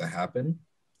something is to happen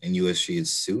and USG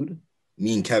is sued,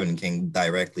 me and Kevin can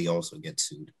directly also get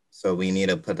sued. So we need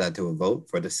to put that to a vote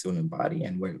for the student body.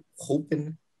 And we're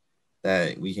hoping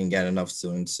that we can get enough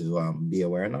students to be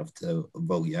aware enough to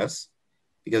vote yes,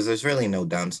 because there's really no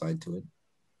downside to it.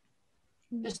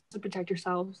 Just to protect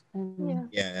yourselves. And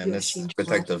and this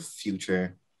protect the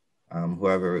future,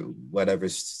 whatever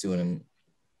student,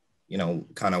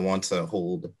 kind of wants to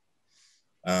hold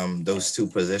those two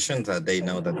positions, that they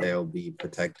know that they'll be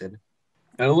protected.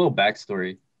 And a little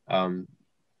backstory.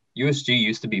 USG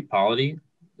used to be Polity,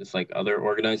 this like other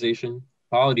organization.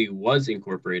 Polity was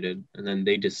incorporated, and then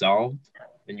they dissolved,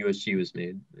 and USG was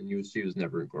made, and USG was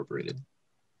never incorporated.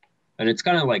 And it's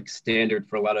kind of like standard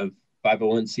for a lot of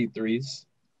 501c3s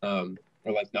or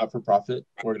like not-for-profit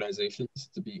organizations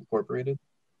to be incorporated.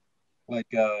 Like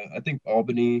I think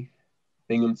Albany,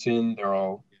 Binghamton, they're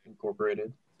all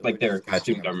incorporated. Like they're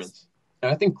student governments. And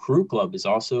I think Crew Club is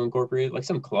also incorporated. Like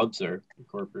some clubs are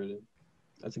incorporated.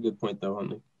 That's a good point though,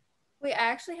 Huntley. Wait, I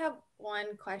actually have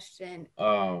one question.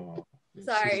 Oh.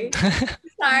 Sorry.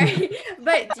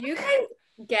 But do you guys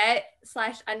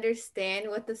get/understand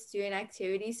what the student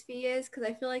activities fee is? Because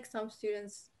I feel like some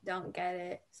students don't get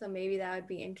it. So maybe that would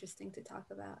be interesting to talk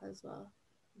about as well.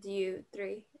 Do you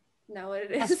three know what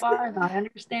it is? As far as I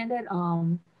understand it,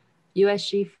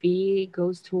 USG fee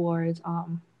goes towards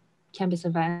campus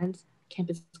events,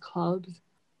 campus clubs,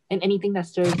 and anything that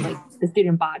serves like the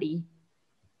student body.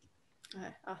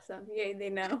 Awesome. Yay, they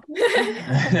know.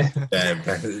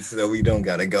 So we don't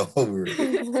gotta go over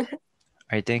it. All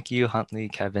right, thank you, Huntley,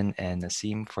 Kevin, and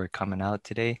Naseem for coming out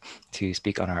today to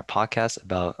speak on our podcast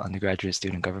about undergraduate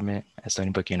student government at Stony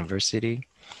Brook University.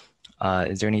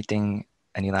 Is there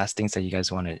any last things that you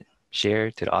guys want to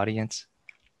share to the audience?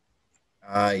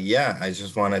 Yeah, I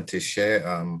just wanted to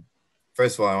share.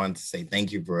 First of all, I wanted to say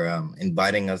thank you for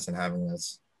inviting us and having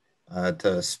us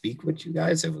to speak with you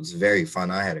guys. It was very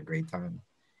fun. I had a great time.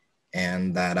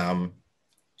 And that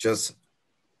just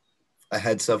a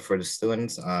heads up for the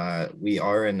students, we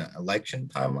are in election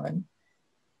timeline.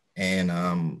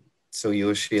 And so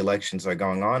USG elections are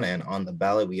going on. And on the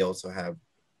ballot, we also have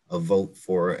a vote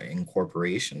for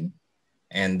incorporation.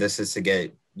 And this is to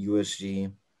get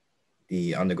USG,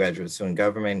 the undergraduate student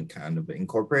government, kind of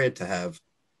incorporated to have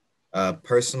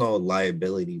personal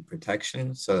liability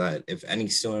protection, so that if any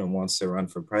student wants to run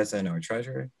for president or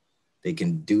treasurer, they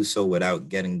can do so without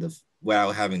having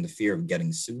the fear of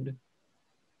getting sued.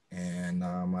 And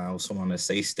I also want to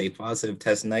say, stay positive,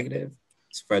 test negative,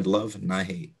 spread love, not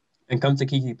hate. And come to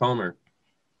Kiki Palmer.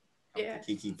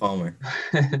 Kiki Palmer.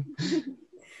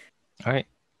 All right.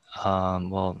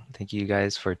 Well, thank you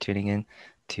guys for tuning in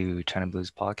to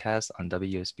ChinaBlue's podcast on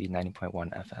WSB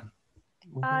 90.1 FM.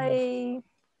 Bye.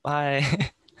 Bye.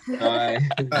 Bye.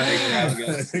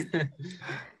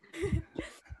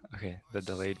 Okay, the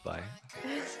delayed bye.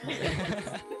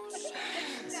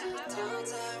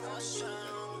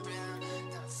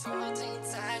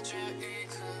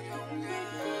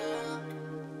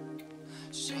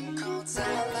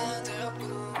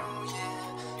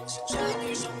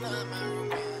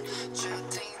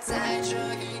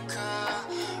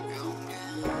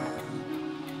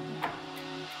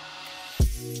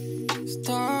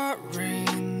 Starry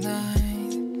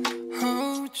night,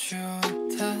 hold your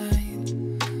tight，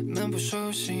 漫步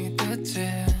熟悉的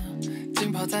街，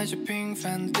浸泡在这平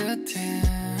凡的天。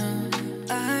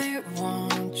I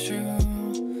want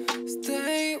you,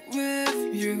 stay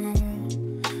with you,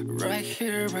 right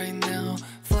here, right now,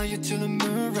 fly you to the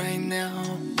moon right now.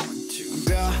 Want you,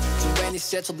 girl， 只为你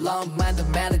写出浪漫的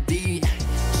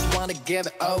melody。Just wanna give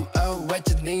it oh oh what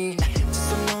you need。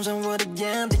弄上我的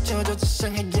眼，地球就只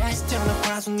剩黑夜，就能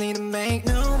画出你的美。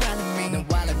No matter me,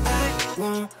 I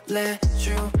won't let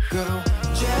you go，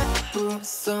 绝不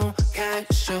松开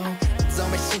手，总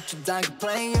被兴趣当个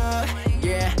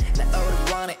player。Yeah, now all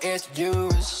I want is you。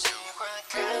喜欢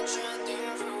看着你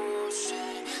入睡，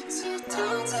侧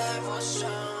躺在我身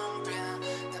边，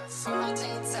但否定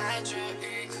在这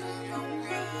一刻永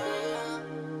远。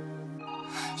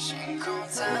星空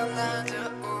灿烂的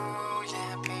午夜。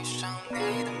闭上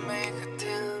你的每个点，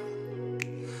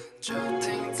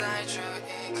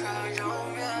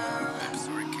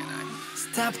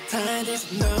 Stop time this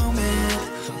moment.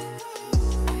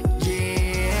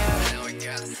 Yeah.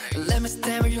 Let me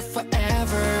stay with you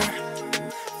forever.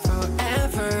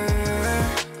 Forever.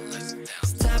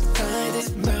 Stop time this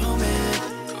moment.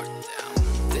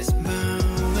 This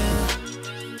moment.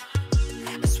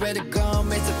 I swear to God,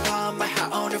 make the palm my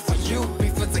heart only for you.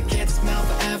 Before I get to smile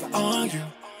forever on you.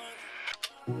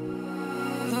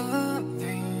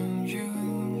 Loving you,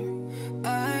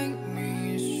 I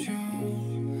miss you.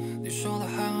 你说了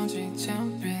好几千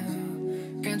遍，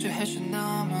感觉还是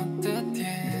那么的甜。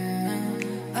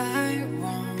I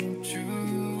want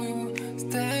you,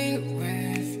 stay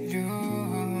with you.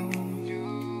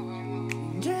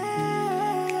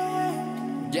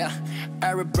 Yeah,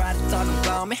 everybody talk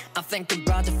about me, I think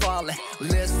about you falling.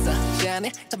 Listen,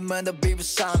 Jenny, 他们都比不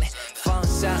上你。放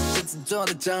下狮子座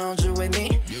的政治为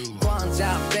你光脚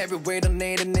 ，Baby， we don't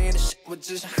need你的心，我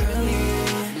只想和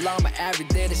你浪漫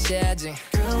everyday 的陷阱。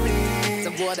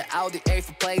在我的奥迪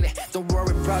A4 playlist Don't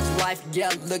worry about your life,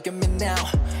 yeah, look at me now.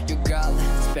 You gotta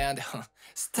spend it, huh?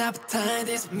 Stop time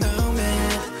this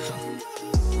moment.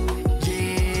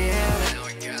 Yeah,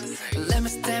 let me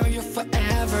stay with you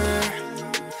forever.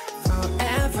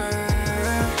 Forever.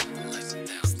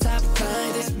 Stop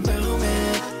time this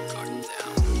moment.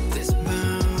 This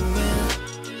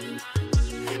moment.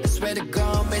 I swear to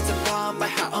God, make the palm my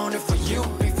heart only for you.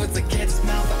 Before I get to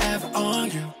smile forever on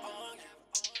you.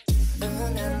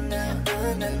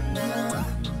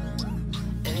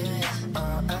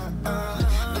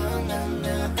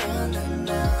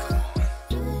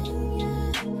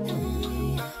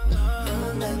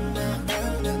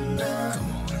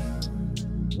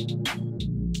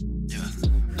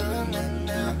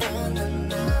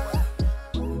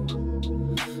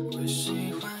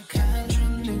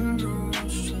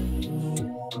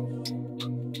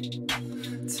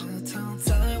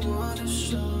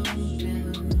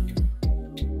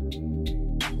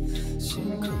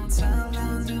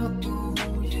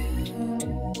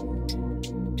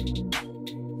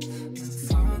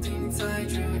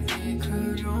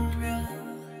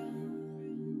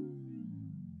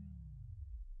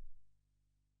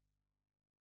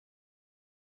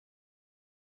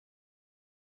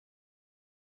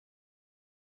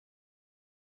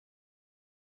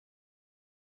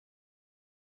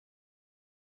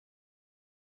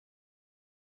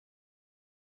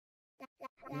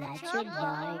 Let your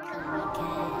boy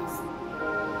Comcast.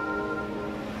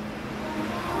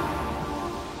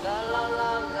 La la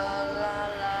la la la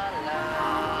la la.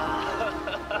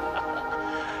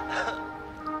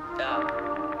 Yeah.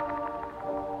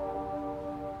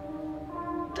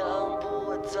 当不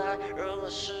会在任何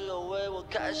时候为我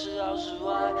开始好是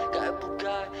坏，该不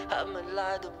该还没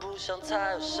来的不想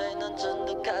猜，有谁能真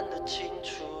的看得清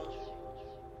楚？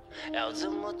要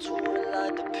怎么组未来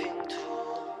的拼图？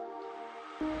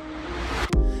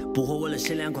不会为了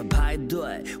限量款排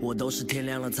队，我都是天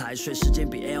亮了才睡。时间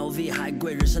比 LV 还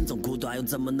贵，人生总苦短，又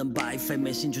怎么能白费？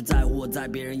没兴趣在乎我在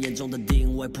别人眼中的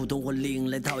定位，普通或另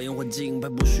类，讨厌或敬佩，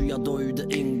不需要多余的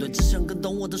应对，只想跟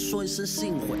懂我的说一声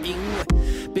幸会，因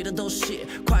为别的都谢，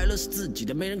快乐是自己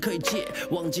的，没人可以借。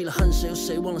忘记了恨谁，有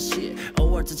谁忘了谢？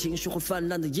偶尔在情绪会泛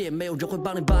滥的夜，没有人会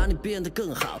帮你把你变得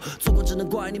更好。错过只能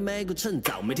怪你没够趁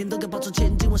早，每天都该保持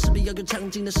前进，我势必要有强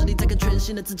劲的实力，再跟全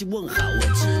新的自己问好。我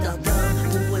知道的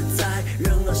不会在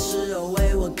任何时候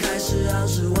为我开始好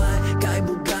是坏，该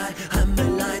不该还没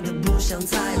来的不想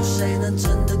猜，有谁能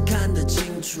真的看得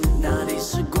清楚？哪里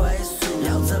是归宿？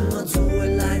要怎么组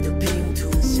未来的拼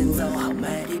图？先走好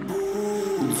每一步。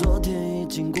昨天已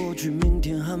经过去，明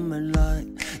天还没来，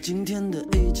今天的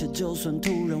一切就算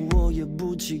突然我也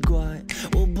不奇怪。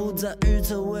我不再预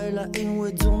测未来，因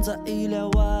为总在意料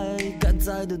外，该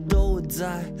在的都会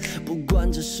在，不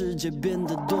管这世界变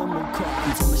得多么快。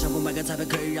从没想过买个彩票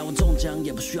可以让我中奖，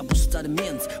也不需要不实在的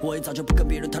面子，我也早就不跟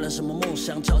别人谈论什么梦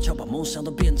想，悄悄把梦想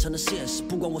都变成了现实。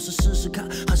不管我是试试看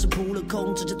还是扑了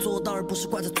空，直接做到而不是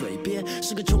挂在嘴边，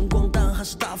是个穷光蛋还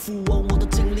是大富翁，我都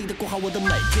尽力的过好我的每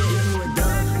天。因为当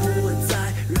不会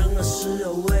在任何时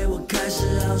候为我开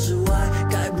始好是坏，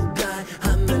该不该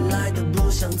还没来的不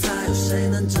想猜，有谁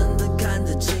能真的看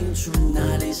得清楚？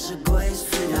哪里是归宿？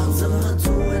要怎么组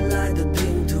未来的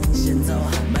拼图？先走好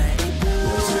每一步。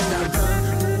我知道的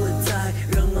不会在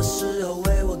任何时候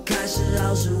为我开始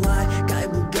好是坏，该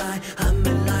不该还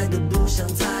没来的不想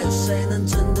猜，有谁能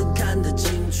真的看得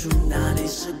清楚？哪里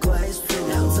是归宿？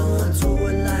要怎么组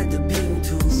未来的拼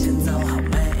图？先走好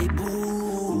每一步。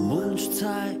不用去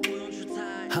猜，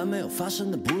还没有发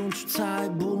生的不用去猜，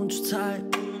不用去猜。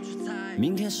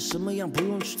明天是什么样不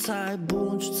用去猜，不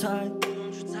用去猜。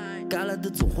该来的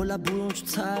总会来，不用去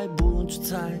猜，不用去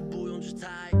猜。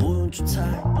不用去猜，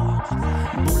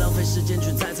不浪费时间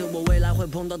去猜测我未来会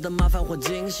碰到的麻烦或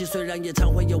惊喜。虽然也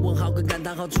常会有问号跟感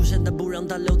叹号出现，但不让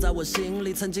它留在我心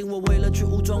里。曾经我为了去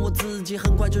武装我自己，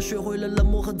很快就学会了冷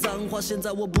漠和脏话。现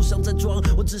在我不想再装，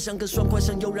我只想更爽快，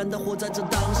想悠然地活在这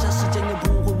当下。时间又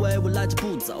不会为我赖着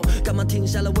不走，干嘛停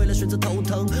下来为了选择头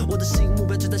疼？我的新目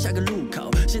标就在下个路口，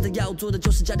现在要做的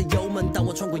就是加点油门。当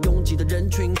我穿过拥挤的人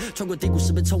群，穿过低谷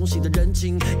时被冲洗的人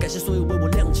情，感谢所有为我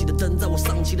亮起的灯，在我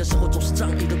丧气的时候总是仗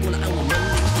义的过来按我门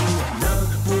铃。能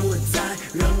不会在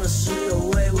任何时候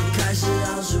为我开始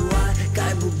好是坏，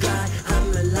该不该还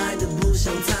没来的不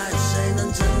想猜，有谁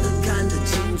能真的看得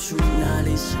清楚哪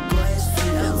里是归宿？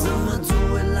要怎么组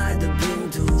未来的拼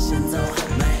图？先走好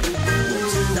每一步。我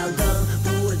知道灯不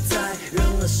会在任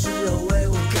何时候为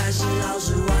我开始好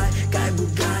是坏，该不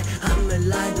该还没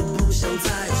来的不想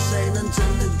猜，有谁能真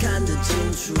的看得清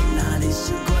楚哪里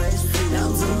是归宿？要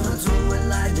怎么组未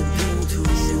来的拼图？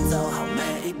先走好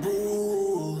每一步。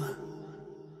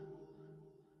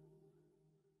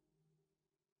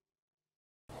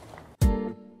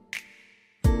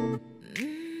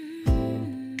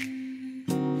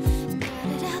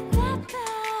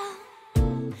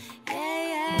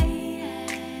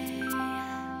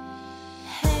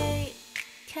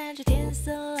看着天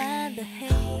色蓝的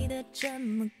黑的这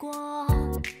么过，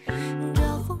这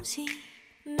缝隙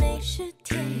没是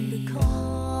天的空。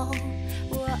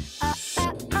我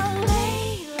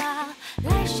累了，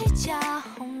来睡觉，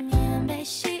后面被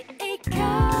洗一口。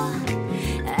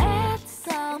It's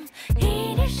some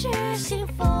一定是幸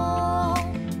福。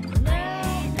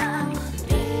当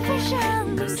并非生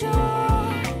命中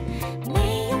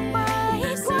没有怀疑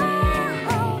过，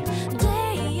对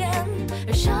眼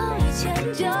上以前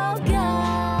就够。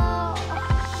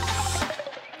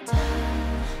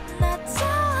那早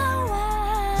晚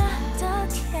的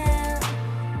天，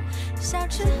想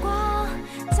吃过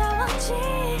再忘记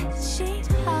气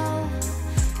候。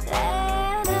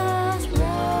Let us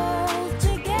roll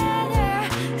together，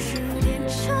 10点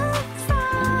出发，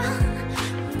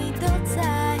你都在，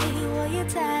我也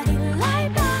在，来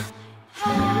吧。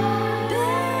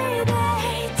Baby，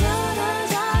 偷偷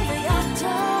长的丫头，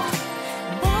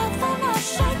把烦恼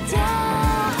甩掉，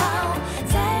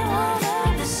在我们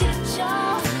的心中，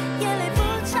眼泪不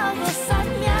超过3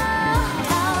秒。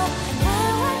台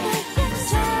湾的眼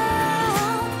角，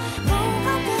梦幻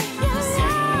的颜色，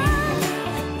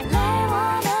来我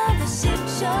们的心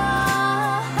中。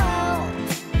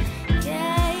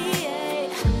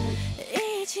一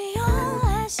起慵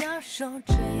懒享受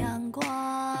这阳光。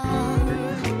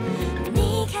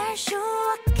你看书，我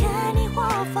看你活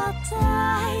发呆。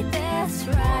That's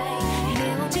right， 别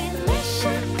忘记没事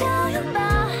要拥抱，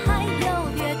还有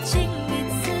越近彼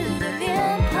此的脸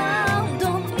庞，多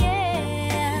绵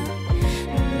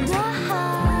多嗨。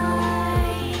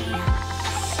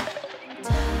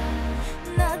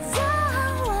那早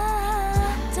晚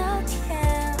的天，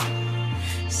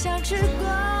想吃过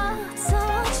再忘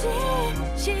记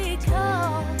几口。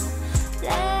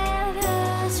Let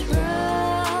us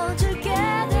roll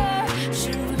together，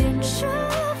 10点出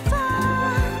发，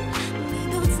你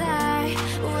都在，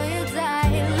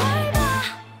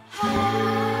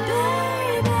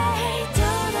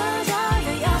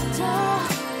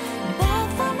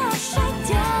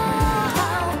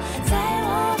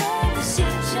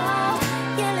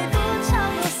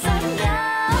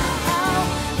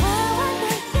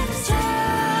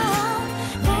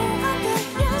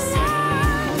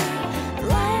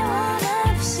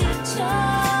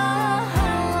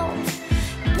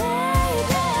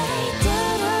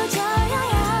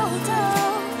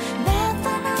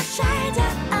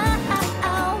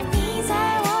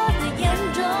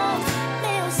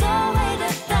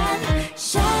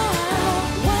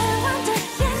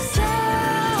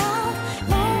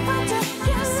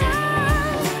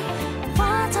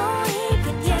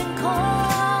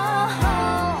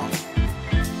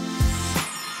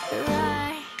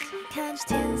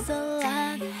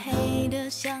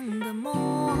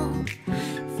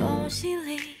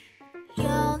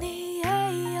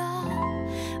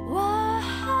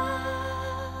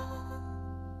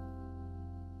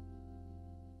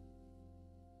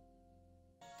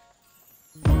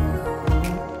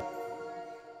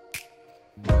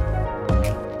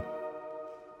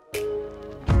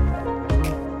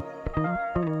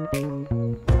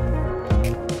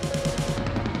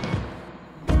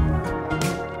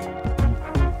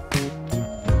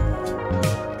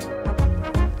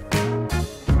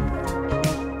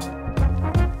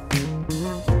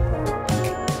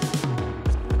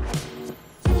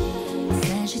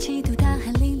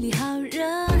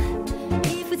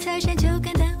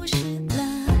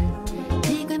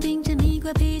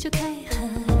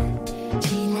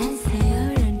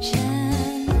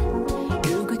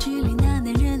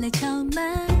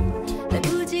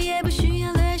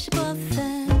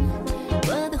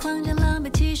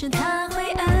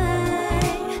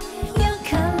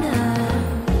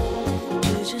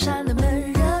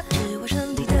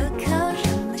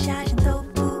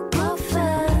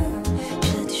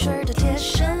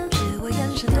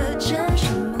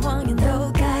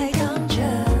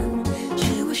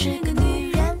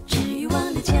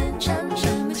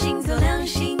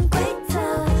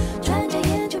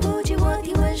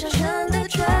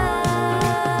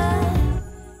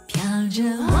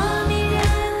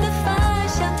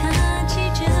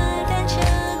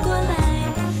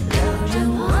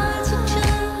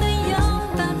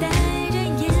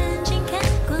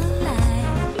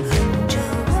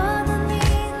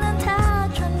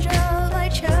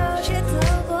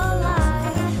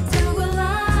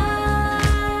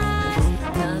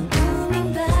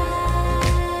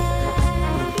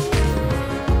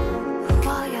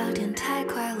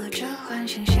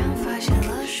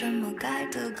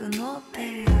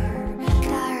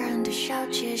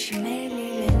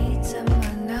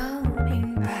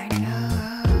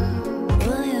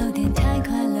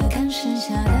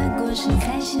是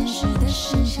在现实的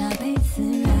时下被滋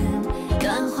润，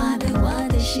暖化的我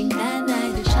的心，难耐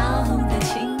的潮红的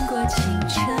倾国倾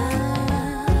城。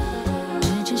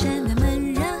只衬衫的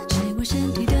闷热，只我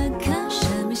身体的渴，什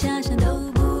么遐想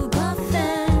都不过分。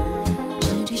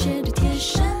只贴血的贴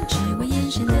身，只我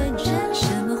眼神的真，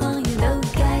什么谎言都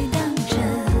该当真。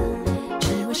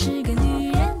只我是个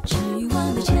女人，只欲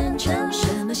望的虔诚，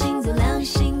什么星座良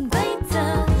心规则，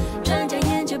专家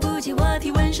研究不及我体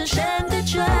温上升的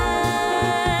准。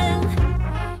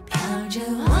飘着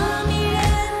我迷人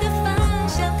的发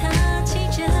香，他骑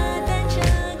着单车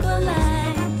过来，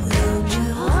留着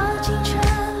我青春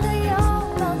的拥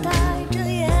抱，带着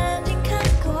眼睛看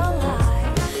过来，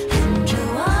哼着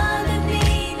我的呢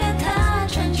喃，他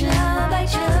穿着白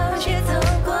球鞋走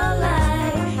过来，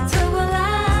走过来，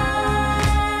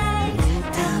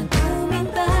他不明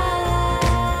白。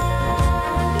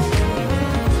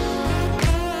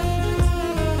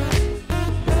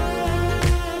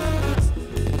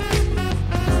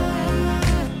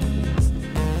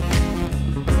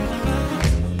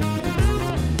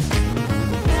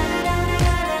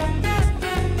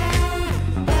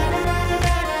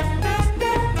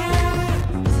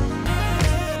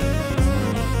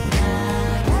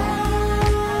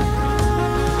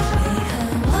为何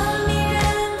我迷人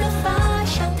的发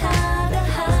香，他的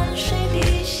汗水滴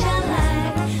下来，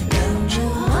留着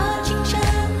我清晨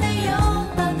的拥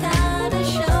抱，他的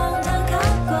胸膛靠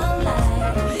过来，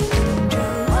哼着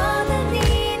我的呢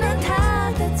喃，他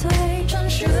的嘴唇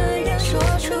誓言说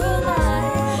出来，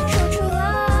说出来，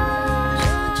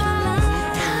他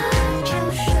就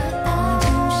是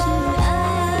爱，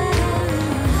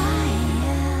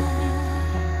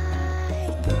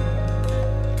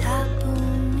他不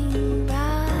明白，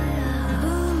不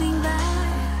明白，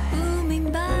不明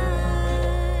白，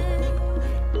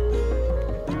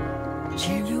只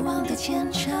欲望的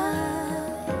虔诚，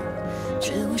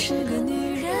只我是个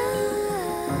女人。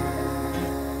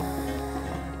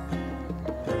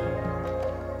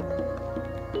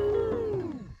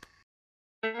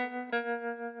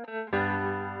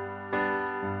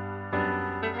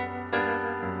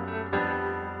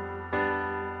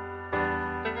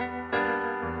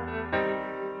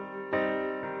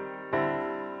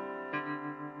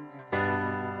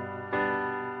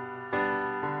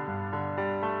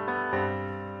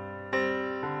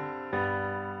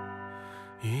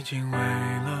已经为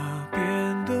了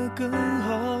变得更好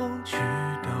去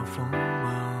掉锋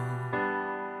芒，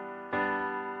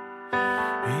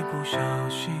一不小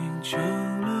心成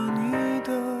了你的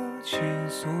倾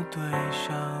诉对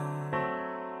象。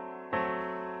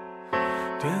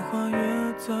电话约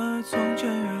在从前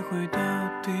约会的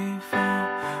地方，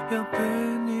要陪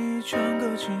你唱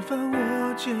歌吃饭，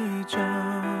我接着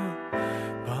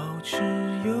保持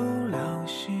优良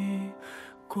习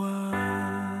惯。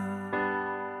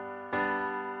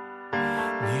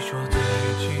你说最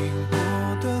近过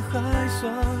得还算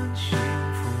幸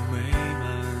福美满，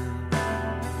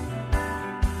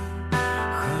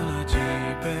喝了几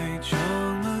杯唱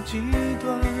了几段，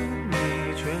你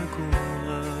却哭了，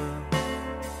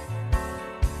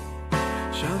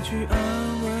想去安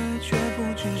慰却不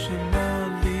知什么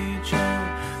立场，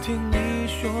听你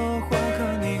说话看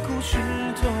你哭湿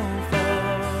头发，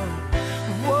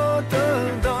我得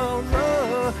到了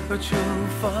惩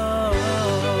罚。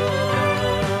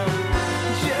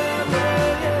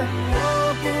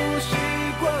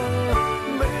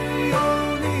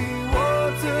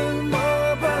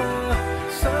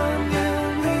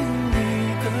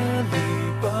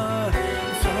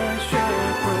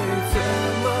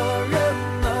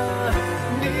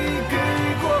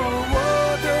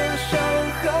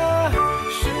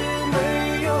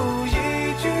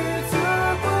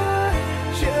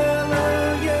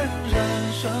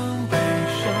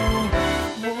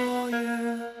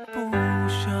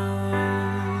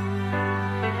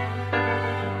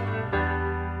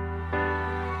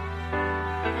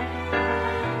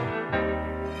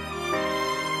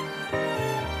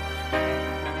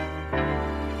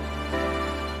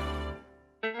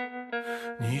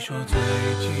你说最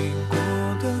近过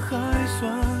得还算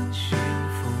幸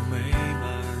福美满，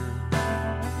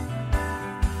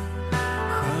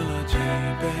喝了几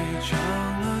杯唱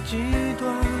了几段，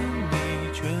你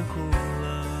却哭了，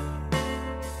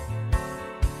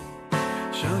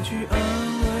想去安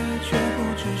慰却不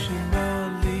知什么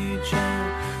立场，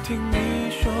听你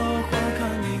说话看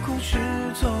你哭湿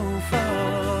头发，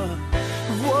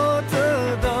我得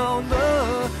到了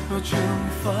惩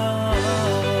罚。